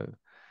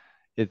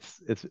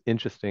 it's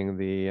interesting.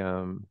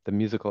 The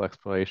musical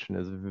exploration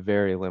is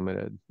very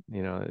limited.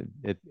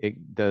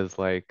 It does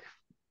like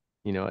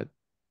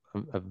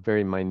a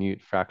very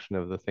minute fraction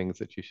of the things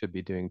that you should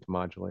be doing to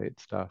modulate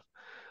stuff.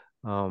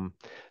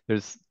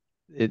 There's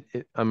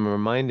I'm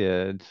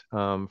reminded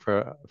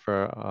for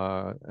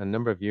a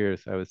number of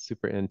years I was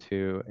super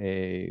into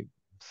a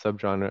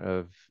subgenre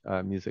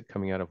of music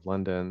coming out of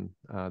London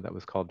that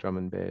was called drum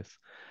and bass,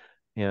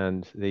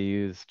 and they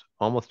used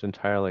almost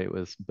entirely, it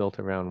was built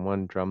around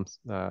one drum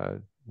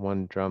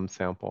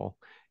sample,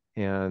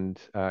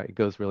 and it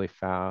goes really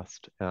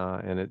fast,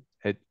 and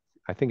it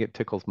I think it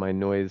tickles my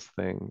noise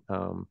thing,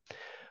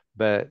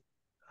 but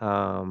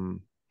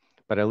um,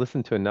 but I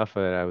listened to enough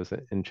of it. I was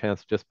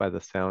enchanted just by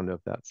the sound of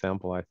that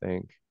sample, I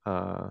think,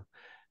 that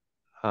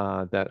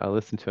I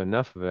listened to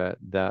enough of it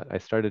that I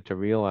started to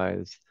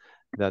realize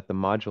that the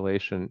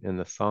modulation in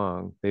the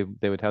song,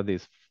 they would have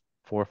these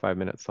 4 or 5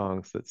 minute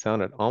songs that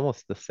sounded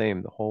almost the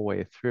same the whole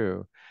way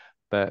through.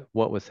 But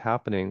what was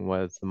happening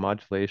was the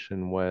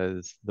modulation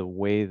was the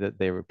way that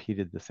they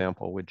repeated the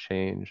sample would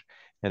change,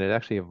 and it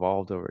actually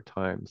evolved over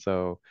time.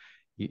 So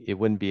it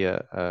wouldn't be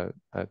a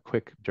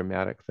quick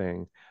dramatic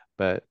thing,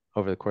 but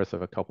over the course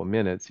of a couple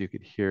minutes, you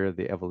could hear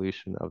the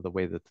evolution of the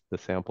way that the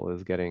sample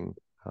is getting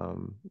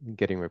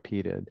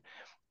repeated.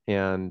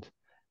 And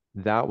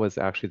that was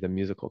actually the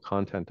musical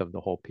content of the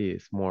whole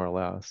piece, more or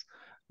less.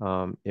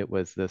 It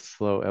was this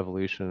slow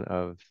evolution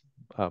of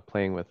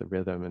playing with the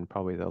rhythm and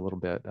probably a little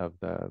bit of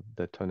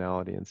the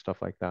tonality and stuff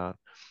like that.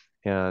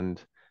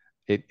 And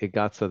it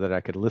got so that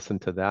I could listen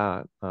to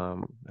that,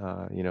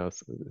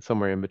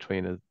 somewhere in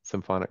between a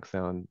symphonic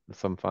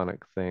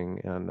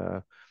thing and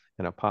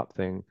a pop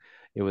thing.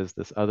 It was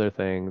this other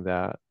thing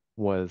that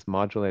was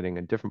modulating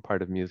a different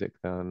part of music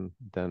than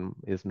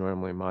is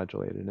normally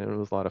modulated, and it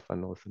was a lot of fun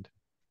to listen to.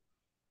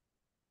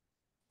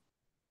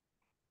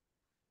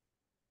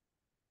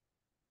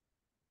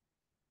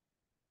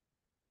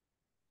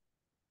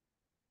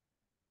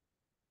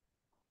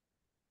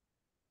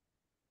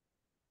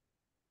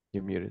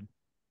 You're muted.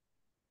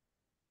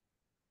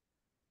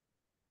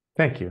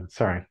 Thank you.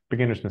 Sorry,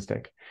 beginner's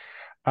mistake.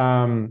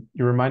 You're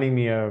reminding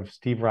me of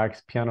Steve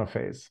Reich's Piano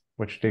Phase,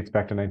 which dates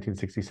back to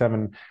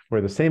 1967,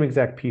 where the same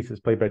exact piece is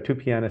played by two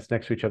pianists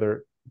next to each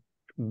other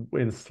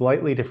in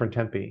slightly different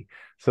tempi,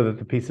 so that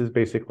the pieces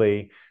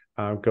basically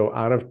go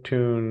out of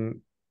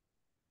tune,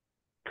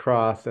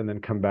 cross, and then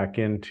come back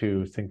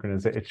into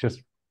synchronization. It's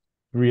just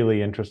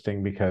really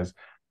interesting because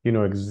you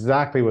know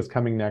exactly what's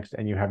coming next,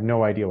 and you have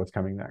no idea what's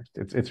coming next.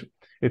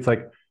 It's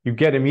like you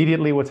get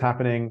immediately what's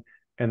happening,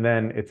 and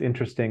then it's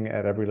interesting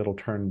at every little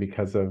turn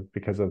because of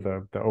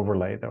the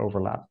overlay, the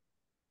overlap.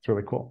 It's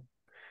really cool.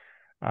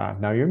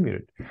 Now you're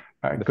muted.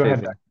 Go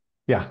ahead.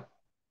 Yeah.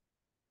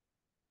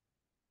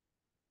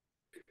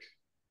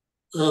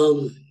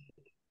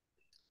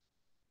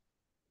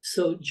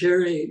 So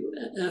Jerry,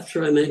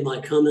 after I made my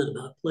comment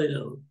about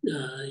Plato,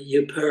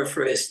 you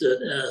paraphrased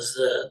it as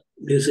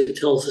music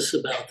tells us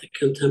about the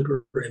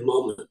contemporary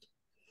moment.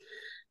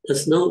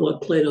 That's not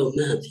what Plato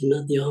meant. He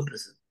meant the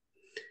opposite,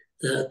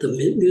 that the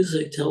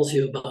music tells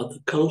you about the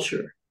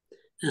culture,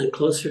 and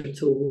closer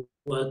to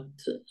what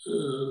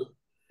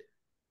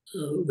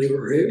we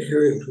were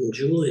hearing from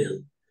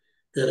Julian,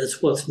 that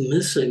it's what's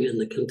missing in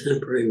the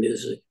contemporary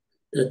music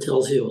that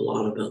tells you a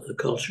lot about the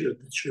culture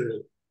that you're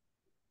in.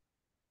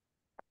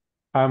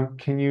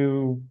 Can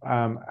you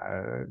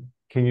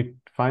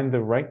find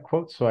the right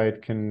quote so I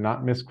can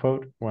not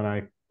misquote when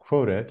I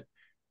quote it?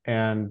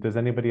 And does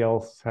anybody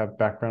else have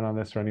background on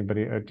this, or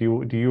anybody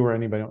do you or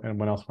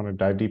anyone else want to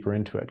dive deeper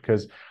into it?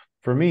 Because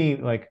for me,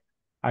 like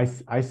I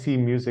see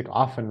music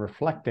often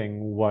reflecting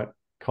what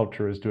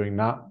culture is doing,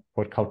 not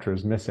what culture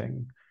is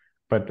missing.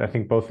 But I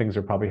think both things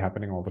are probably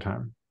happening all the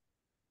time.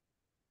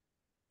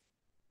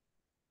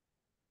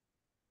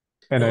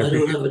 And well, I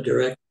don't have a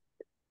direct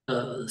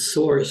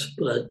source,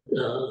 but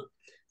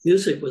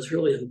music was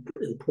really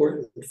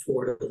important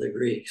for the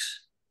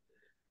Greeks,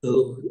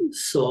 who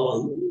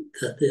saw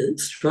that the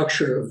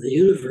structure of the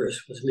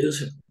universe was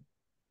musical,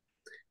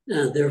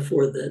 and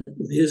therefore that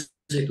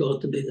music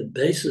ought to be the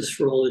basis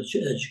for all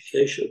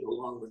education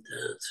along with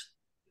dance.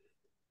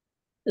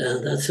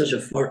 And that's such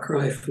a far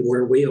cry from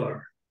where we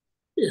are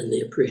in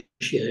the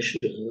appreciation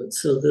of it.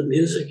 So the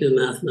music and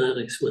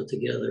mathematics went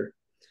together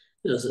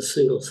as a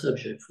single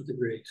subject for the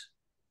Greeks.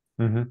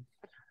 Mm-hmm.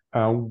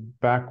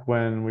 Back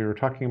when we were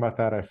talking about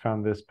that, I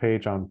found this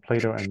page on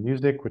Plato and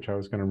music, which I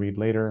was going to read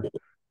later.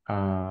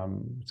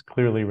 It's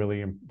clearly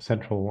really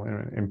central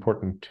and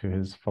important to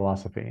his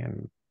philosophy,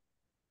 and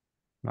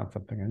not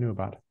something I knew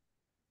about.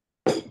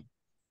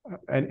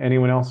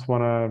 Anyone else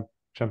want to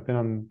jump in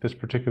on this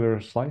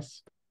particular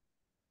slice?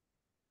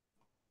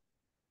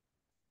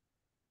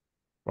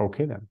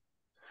 Okay, then.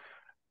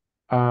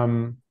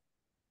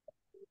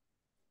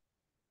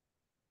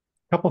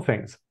 Couple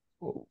things.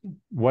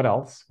 What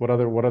else? What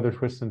other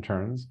twists and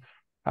turns?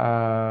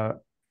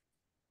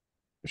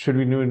 Should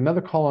we do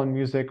another call on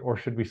music, or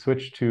should we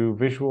switch to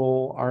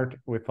visual art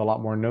with a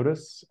lot more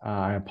notice?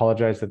 I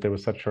apologize that there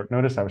was such short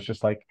notice. I was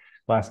just like,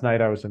 last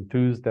night I was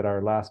enthused that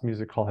our last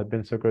music call had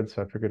been so good,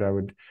 so I figured I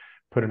would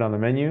put it on the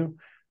menu.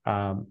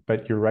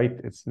 But you're right,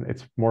 it's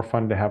more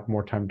fun to have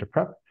more time to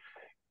prep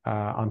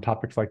on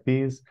topics like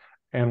these.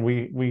 And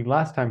we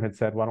last time had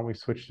said, why don't we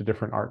switch to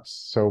different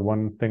arts? So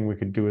one thing we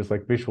could do is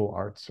like visual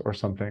arts or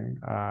something,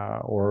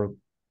 or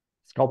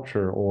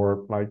sculpture,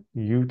 or like,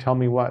 you tell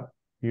me what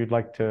you'd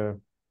like to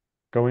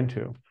go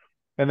into.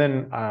 And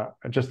then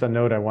just a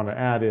note I want to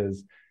add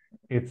is,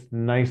 it's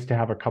nice to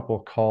have a couple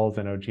of calls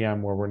in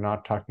OGM where we're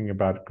not talking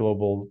about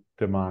global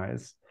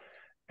demise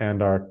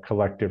and our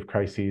collective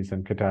crises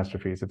and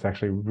catastrophes. It's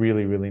actually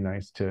really, really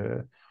nice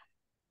to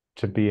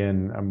be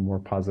in a more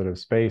positive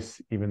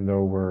space, even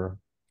though we're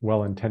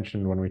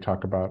well-intentioned when we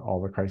talk about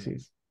all the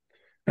crises.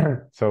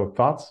 So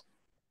thoughts?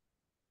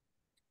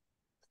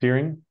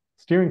 Steering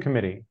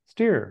committee,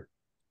 steer.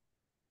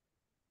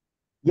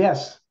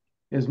 Yes,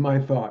 is my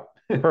thought.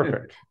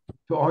 Perfect.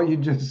 To all you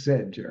just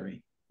said,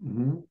 Jerry.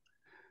 Mm-hmm.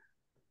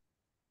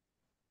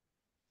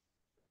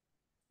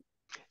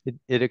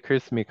 It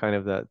occurs to me kind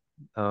of that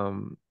I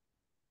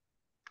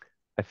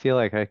feel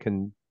like I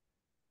can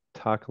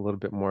talk a little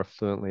bit more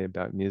fluently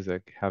about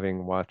music,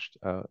 having watched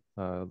a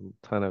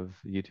ton of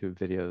YouTube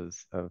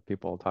videos of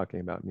people talking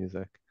about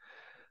music.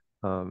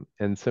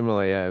 And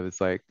similarly, I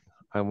was like,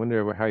 I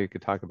wonder how you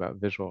could talk about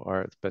visual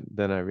arts, but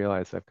then I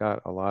realized I've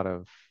got a lot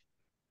of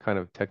kind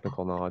of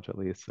technical knowledge, at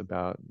least,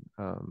 about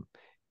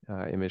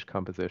image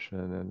composition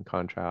and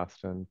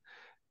contrast and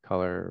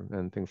color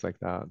and things like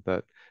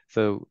that.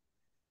 So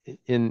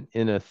in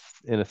a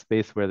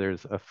space where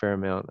there's a fair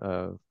amount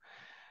of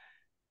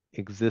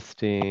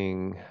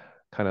existing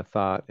kind of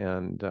thought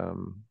and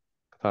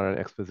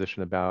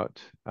exposition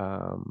about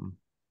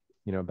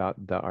about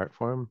the art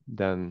form,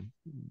 then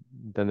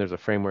there's a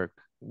framework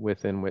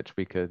within which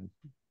we could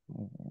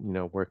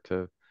work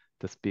to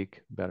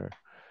speak better.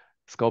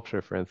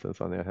 Sculpture, for instance,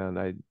 on the other hand,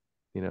 I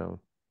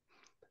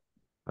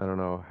don't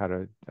know how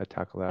to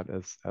tackle that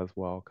as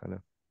well, kind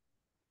of.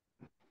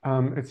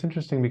 It's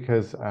interesting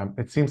because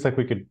it seems like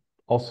we could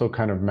also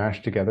kind of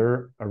mash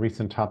together a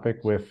recent topic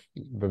with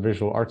the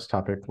visual arts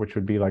topic, which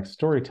would be like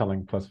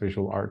storytelling plus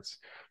visual arts.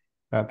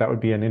 That would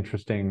be an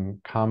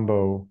interesting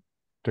combo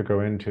to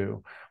go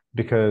into,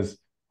 because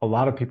a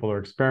lot of people are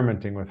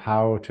experimenting with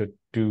how to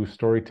do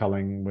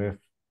storytelling with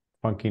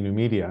funky new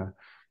media,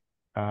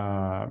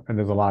 and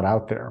there's a lot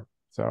out there.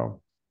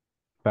 So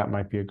that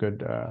might be a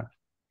good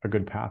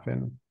path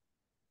in.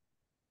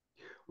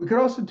 We could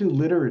also do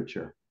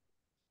literature.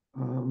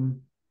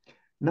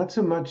 Not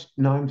so much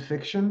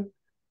nonfiction,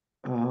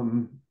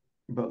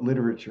 but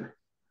literature.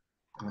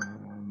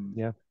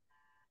 Yeah.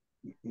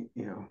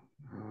 Yeah.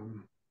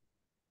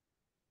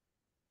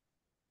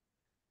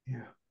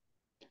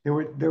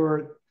 There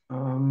were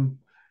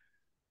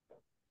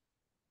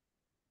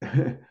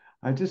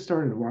I just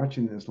started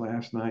watching this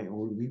last night.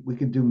 We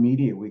could do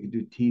media, we could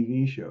do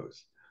TV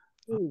shows.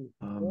 You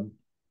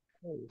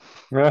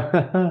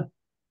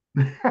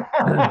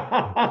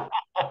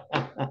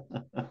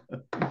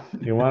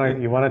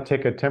want to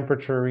take a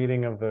temperature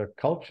reading of the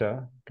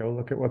culture, go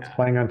look at what's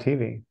playing on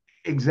TV.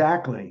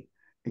 Exactly.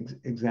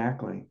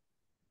 Exactly.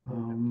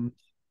 One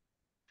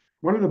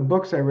of the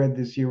books I read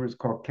this year was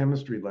called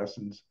Chemistry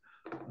Lessons,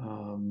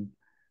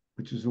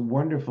 which is a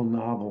wonderful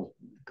novel,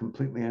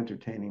 completely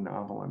entertaining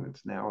novel, and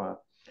it's now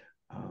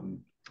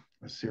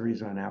a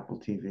series on Apple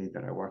TV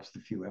that I watched a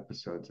few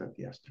episodes of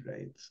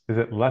yesterday. Is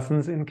it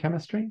Lessons in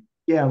Chemistry?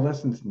 Yeah,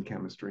 Lessons in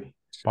Chemistry.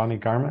 Bonnie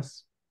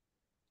Garmus?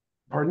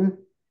 Pardon?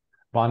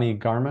 Bonnie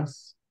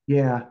Garmus?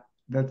 Yeah,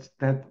 that's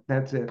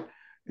it.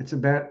 It's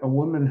about a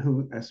woman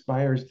who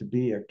aspires to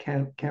be a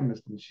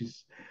chemist,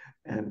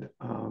 and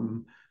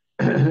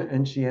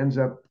and she ends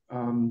up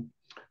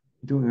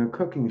doing a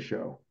cooking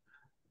show.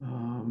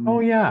 Oh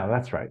yeah,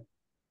 that's right.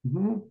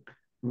 It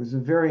was a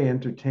very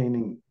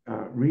entertaining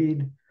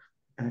read,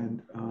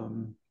 and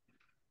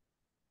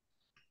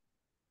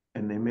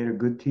they made a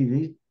good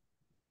TV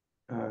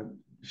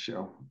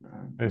show.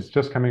 It's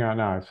just coming out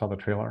now. I saw the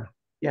trailer.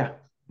 Yeah.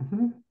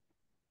 Mm-hmm.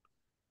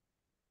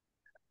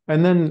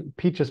 And then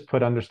Pete just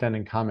put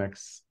Understanding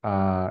Comics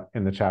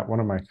in the chat. One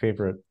of my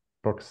favorite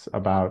books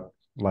about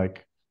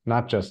like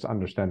not just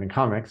understanding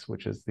comics,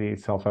 which is the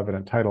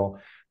self-evident title,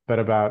 but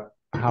about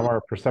how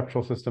our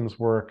perceptual systems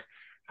work,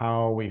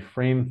 how we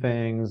frame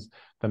things,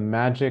 the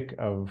magic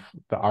of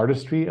the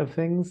artistry of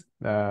things.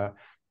 The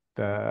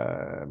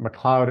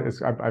McLeod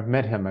is, I've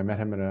met him. I met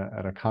him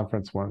at a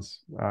conference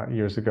once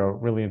years ago.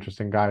 Really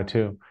interesting guy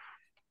too.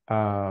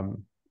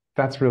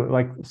 That's really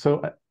like,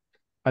 so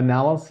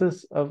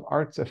analysis of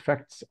art's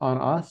effects on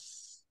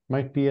us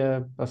might be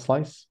a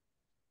slice.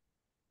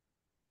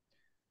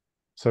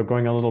 So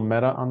going a little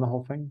meta on the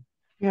whole thing.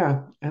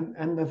 Yeah,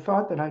 and the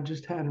thought that I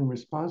just had in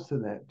response to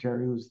that,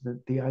 Jerry, was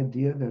that the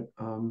idea that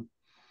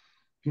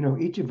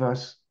each of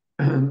us,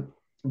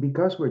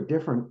 because we're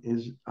different,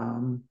 is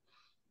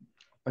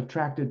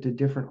attracted to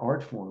different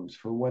art forms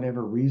for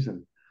whatever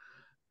reason,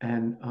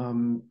 and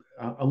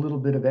a little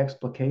bit of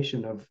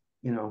explication of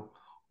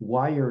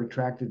why you're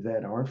attracted to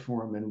that art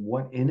form and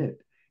what in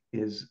it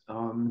is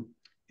of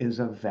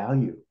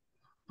value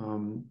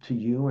to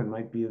you and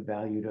might be of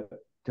value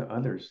to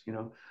others.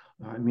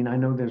 I mean, I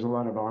know there's a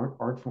lot of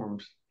art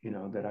forms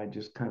that I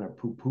just kind of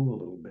poo-poo a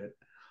little bit.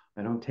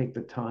 I don't take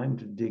the time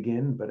to dig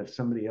in, but if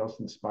somebody else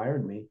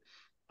inspired me,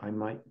 I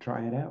might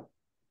try it out.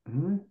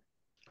 Mm-hmm.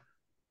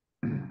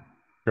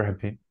 Go ahead,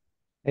 Pete.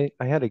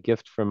 I had a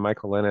gift from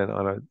Michael Lennon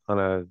on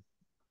a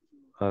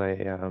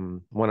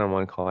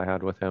one-on-one call I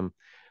had with him,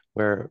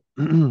 where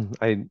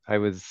I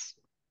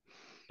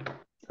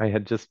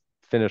had just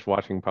finished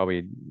watching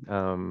probably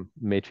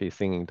Maitri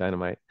singing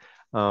Dynamite.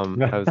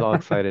 I was all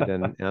excited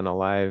and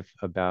alive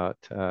about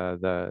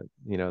the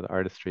the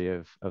artistry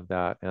of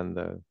that and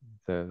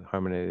the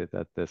harmony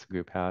that this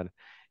group had,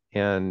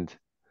 and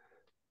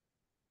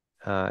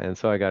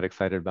so I got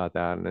excited about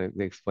that, and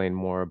they explained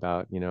more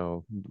about,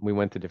 we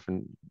went to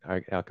different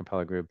a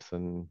cappella groups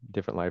and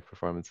different live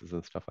performances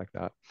and stuff like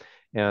that.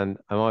 And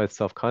I'm always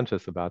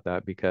self-conscious about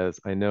that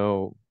because I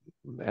know,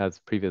 as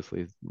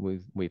previously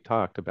we've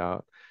talked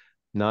about,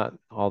 not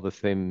all the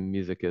same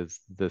music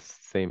is the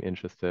same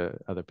interest to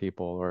other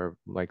people, or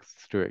like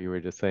Stuart, you were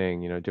just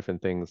saying,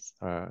 different things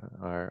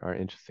are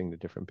interesting to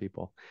different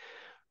people.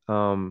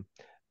 The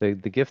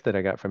gift that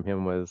I got from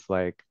him was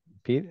like,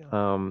 Pete,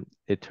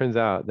 it turns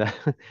out that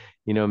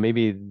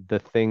maybe the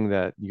thing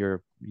that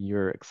you're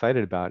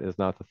excited about is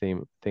not the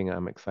thing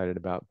I'm excited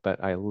about,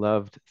 but I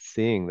loved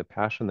seeing the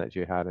passion that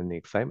you had and the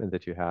excitement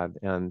that you had,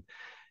 and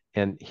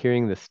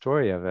hearing the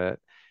story of it.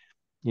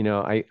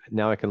 I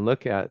can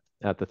look at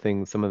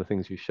some of the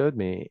things you showed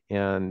me,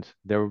 and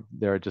there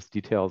are just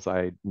details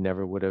I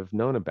never would have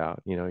known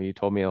about. You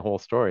told me a whole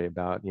story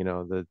about,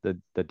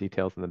 the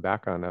details in the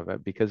background of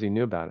it because you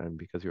knew about it and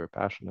because you were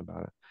passionate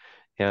about it.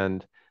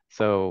 And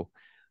so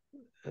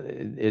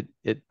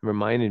it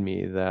reminded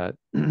me that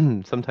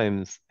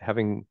sometimes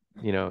having,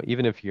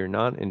 even if you're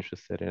not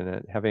interested in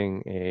it,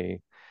 having a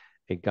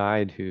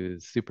guide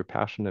who's super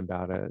passionate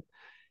about it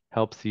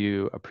helps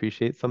you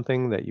appreciate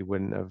something that you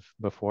wouldn't have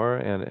before,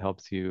 and it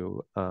helps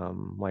you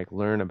like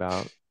learn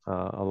about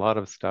a lot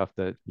of stuff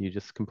that you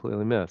just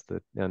completely missed.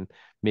 And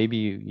maybe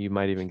you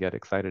might even get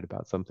excited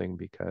about something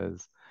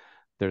because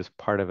there's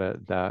part of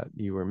it that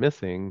you were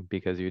missing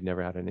because you'd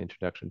never had an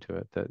introduction to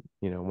it. That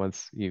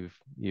once you've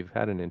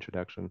had an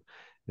introduction,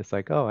 it's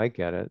like, oh, I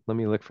get it. Let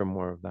me look for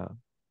more of that.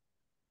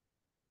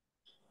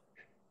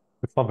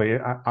 It's lovely.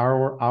 I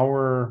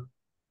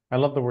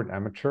love the word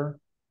amateur,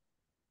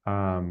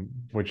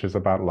 which is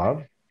about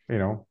love,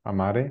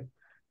 amare,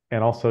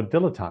 and also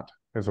dilettante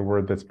is a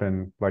word that's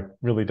been like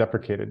really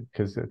deprecated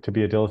because to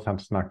be a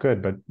dilettante is not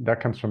good, but that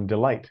comes from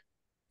delight.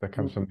 That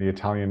comes from the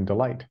Italian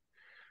delight,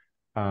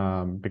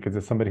 because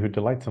it's somebody who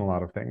delights in a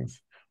lot of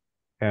things.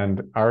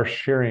 And our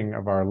sharing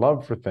of our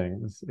love for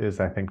things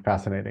is, I think,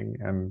 fascinating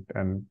and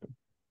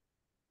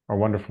a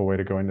wonderful way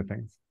to go into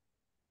things.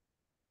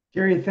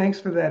 Jerry,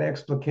 thanks for that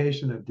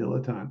explication of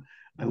dilettante.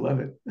 I love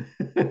it.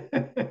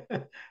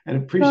 And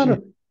appreciate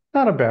it.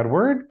 Not a bad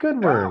word.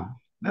 Good word.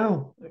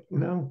 No.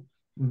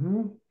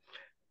 Mm-hmm.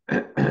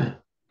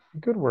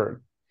 Good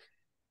word.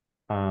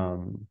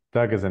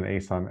 Doug is an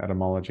ace on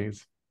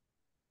etymologies,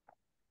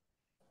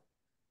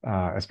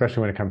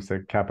 especially when it comes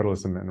to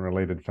capitalism and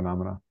related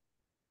phenomena.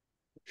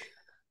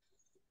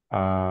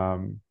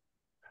 There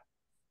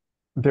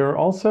are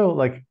also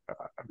like,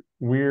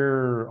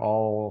 we're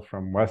all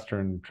from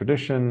Western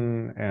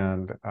tradition,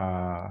 and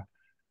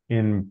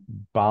in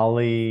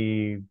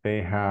Bali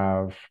they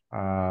have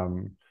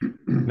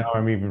now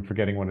I'm even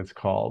forgetting what it's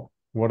called.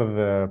 What are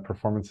the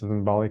performances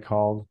in Bali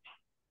called?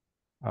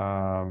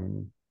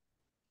 Puppet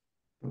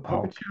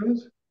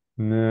shows?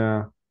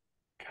 Nah.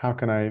 How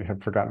can I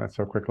have forgotten it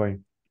so quickly?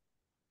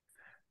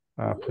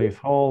 Please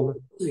hold.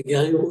 The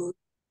gang,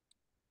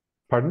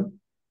 Pardon?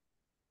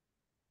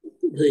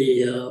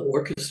 the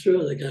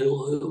orchestra, the gang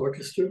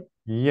orchestra.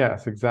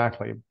 Yes,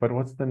 exactly. But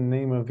what's the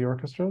name of the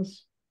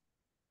orchestras?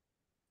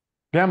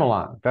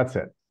 Gamelan, that's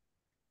it.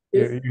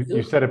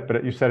 You said it, but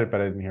I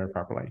didn't hear it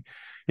properly.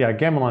 Yeah,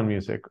 gamelan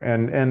music,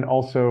 and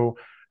also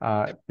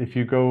if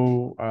you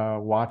go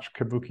watch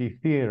kabuki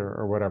theater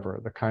or whatever,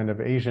 the kind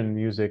of Asian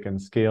music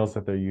and scales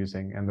that they're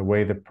using and the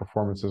way the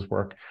performances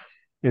work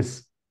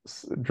is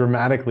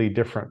dramatically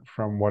different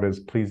from what is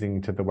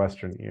pleasing to the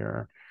Western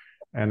ear,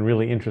 and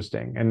really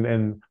interesting.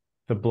 And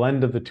the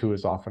blend of the two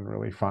is often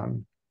really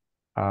fun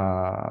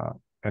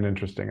and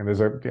interesting. And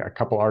there's a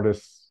couple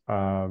artists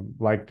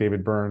like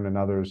David Byrne and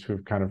others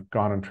who've kind of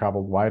gone and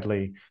traveled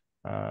widely.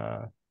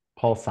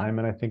 Paul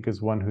Simon, I think,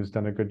 is one who's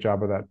done a good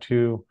job of that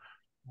too.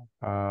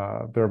 There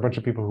are a bunch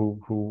of people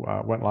who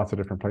went lots of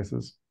different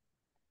places.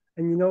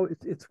 And you know,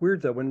 it's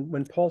weird though,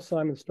 when Paul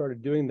Simon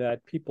started doing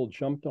that, people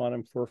jumped on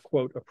him for,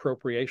 quote,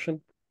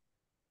 appropriation.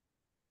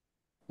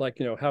 Like,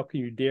 you know, how can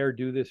you dare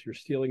do this? You're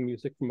stealing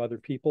music from other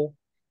people.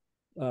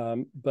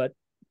 But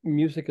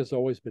music has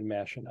always been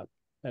mashing up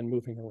and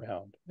moving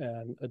around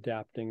and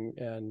adapting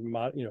and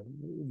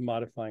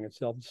modifying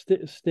itself.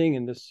 Sting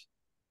in this,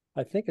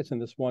 I think it's in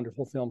this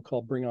wonderful film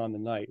called Bring On the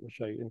Night, which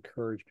I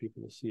encourage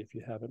people to see if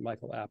you haven't.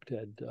 Michael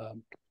Apted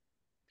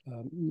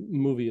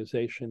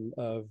movieization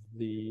of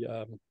the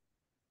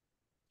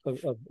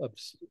of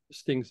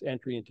Sting's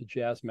entry into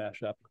jazz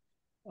mashup,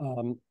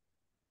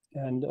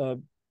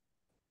 and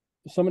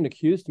someone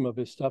accused him of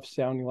his stuff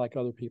sounding like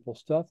other people's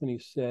stuff, and he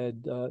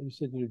said,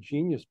 you know,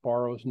 genius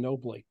borrows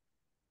nobly.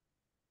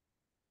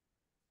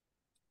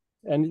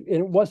 And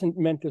it wasn't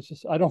meant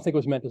as I don't think it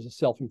was meant as a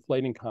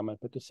self-inflating comment,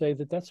 but to say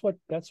that that's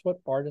what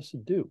artists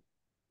do.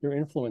 They're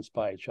influenced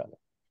by each other,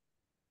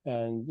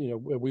 and you know,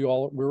 we're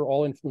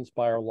all influenced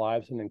by our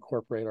lives and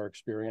incorporate our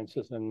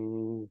experiences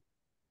and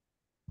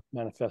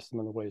manifest them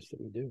in the ways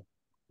that we do.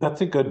 That's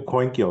a good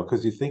point, Gil,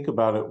 because you think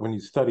about it, when you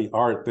study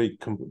art, they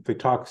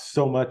talk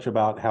so much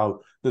about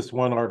how this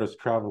one artist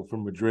traveled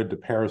from Madrid to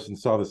Paris and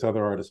saw this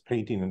other artist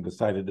painting and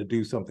decided to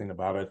do something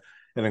about it.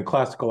 And in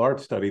classical art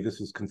study, this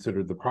is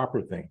considered the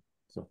proper thing.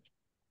 So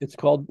it's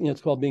called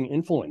being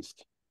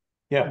influenced.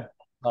 Yeah.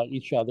 By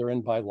each other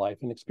and by life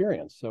and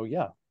experience. So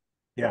yeah.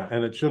 Yeah,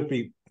 and it shouldn't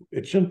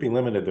be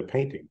limited to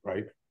painting,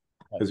 right?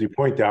 As you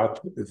point out,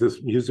 if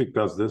this music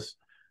does this,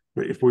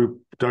 if we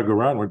dug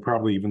around, we'd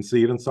probably even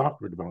see it in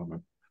software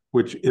development,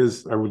 which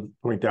is, I would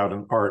point out,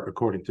 an art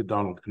according to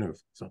Donald Knuth.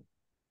 So,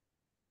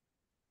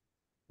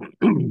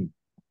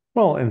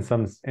 well, in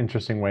some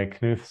interesting way,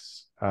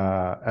 Knuth's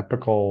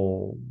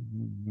epical,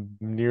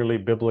 nearly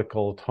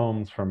biblical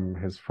tomes from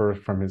his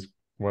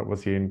what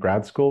was he in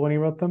grad school when he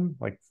wrote them?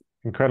 Like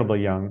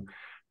incredibly young,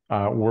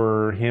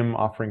 were him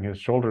offering his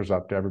shoulders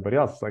up to everybody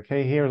else. It's like,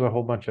 hey, here's a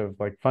whole bunch of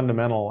like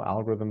fundamental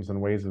algorithms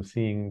and ways of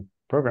seeing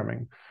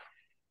programming.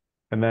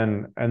 And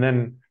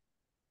then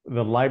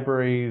the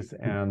libraries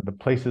and the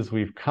places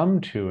we've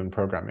come to in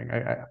programming.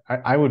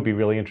 I would be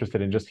really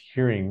interested in just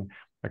hearing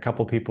a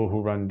couple people who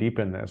run deep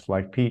in this,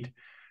 like Pete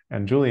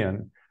and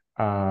Julian,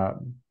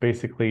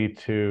 basically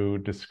to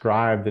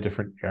describe the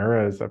different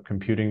eras of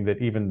computing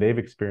that even they've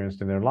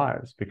experienced in their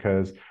lives,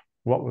 because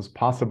what was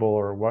possible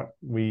or what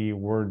we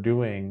were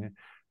doing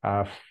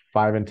 5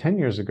 and 10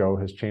 years ago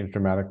has changed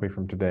dramatically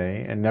from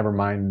today, and never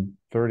mind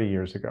 30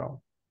 years ago,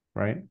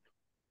 right?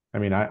 I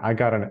mean, I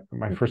got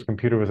my first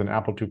computer was an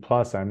Apple II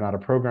Plus. I'm not a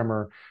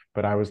programmer,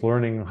 but I was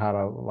learning how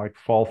to like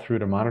fall through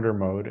to monitor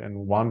mode and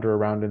wander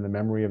around in the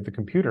memory of the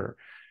computer.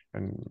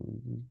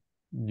 And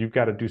you've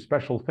got to do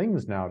special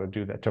things now to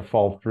do that, to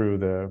fall through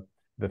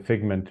the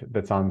figment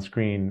that's on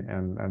screen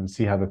and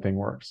see how the thing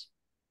works.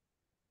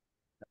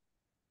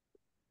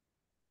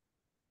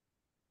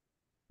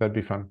 That'd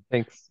be fun.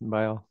 Thanks.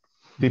 Bye all.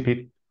 See you,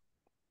 Pete.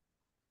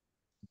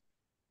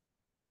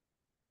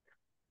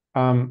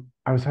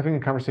 I was having a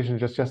conversation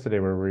just yesterday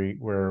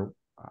where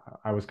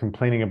I was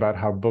complaining about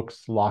how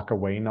books lock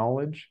away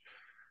knowledge,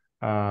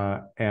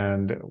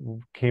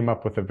 and came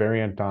up with a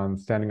variant on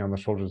standing on the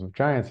shoulders of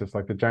giants. It's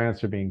like the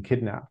giants are being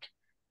kidnapped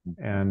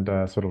and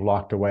sort of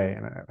locked away.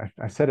 And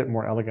I said it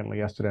more elegantly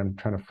yesterday. I'm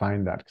trying to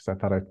find that because I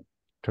thought I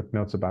took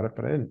notes about it,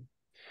 but I didn't.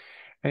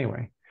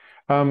 Anyway,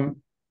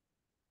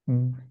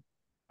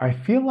 I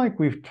feel like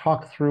we've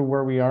talked through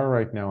where we are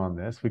right now on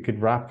this. We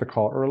could wrap the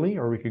call early,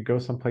 or we could go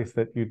someplace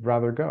that you'd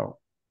rather go.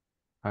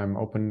 I'm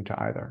open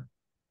to either.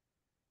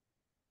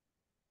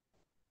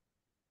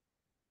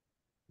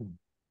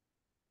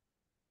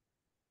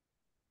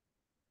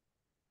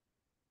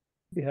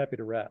 Be happy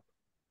to wrap.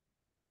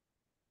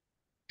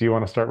 Do you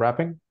want to start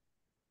wrapping?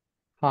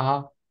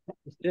 Haha.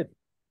 It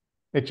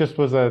just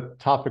was a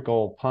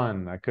topical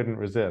pun. I couldn't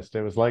resist.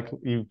 It was like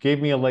you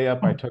gave me a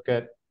layup, I took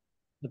it.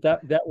 But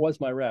that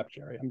was my wrap,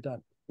 Jerry. I'm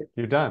done.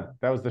 You're done.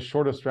 That was the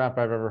shortest wrap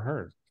I've ever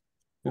heard.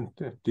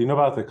 Do you know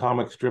about the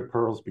comic strip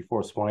Pearls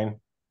Before Swine?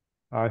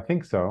 I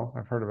think so.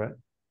 I've heard of it.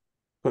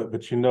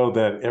 But you know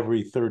that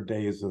every third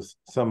day is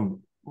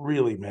some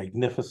really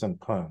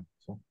magnificent pun.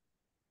 So.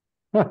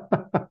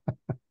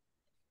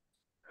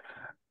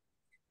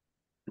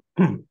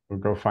 We'll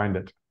go find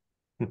it.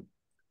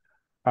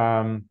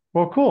 Well,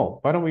 cool.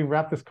 Why don't we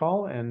wrap this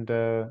call and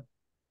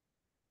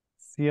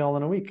see y'all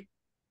in a week.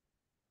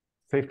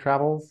 Safe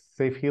travels,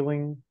 safe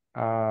healing.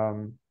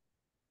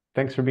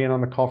 thanks for being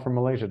on the call from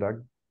Malaysia,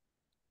 Doug.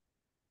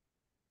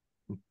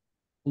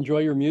 Enjoy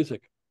your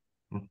music.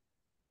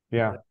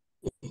 Yeah.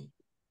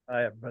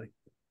 Bye, everybody.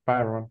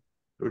 Bye, everyone.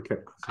 Okay.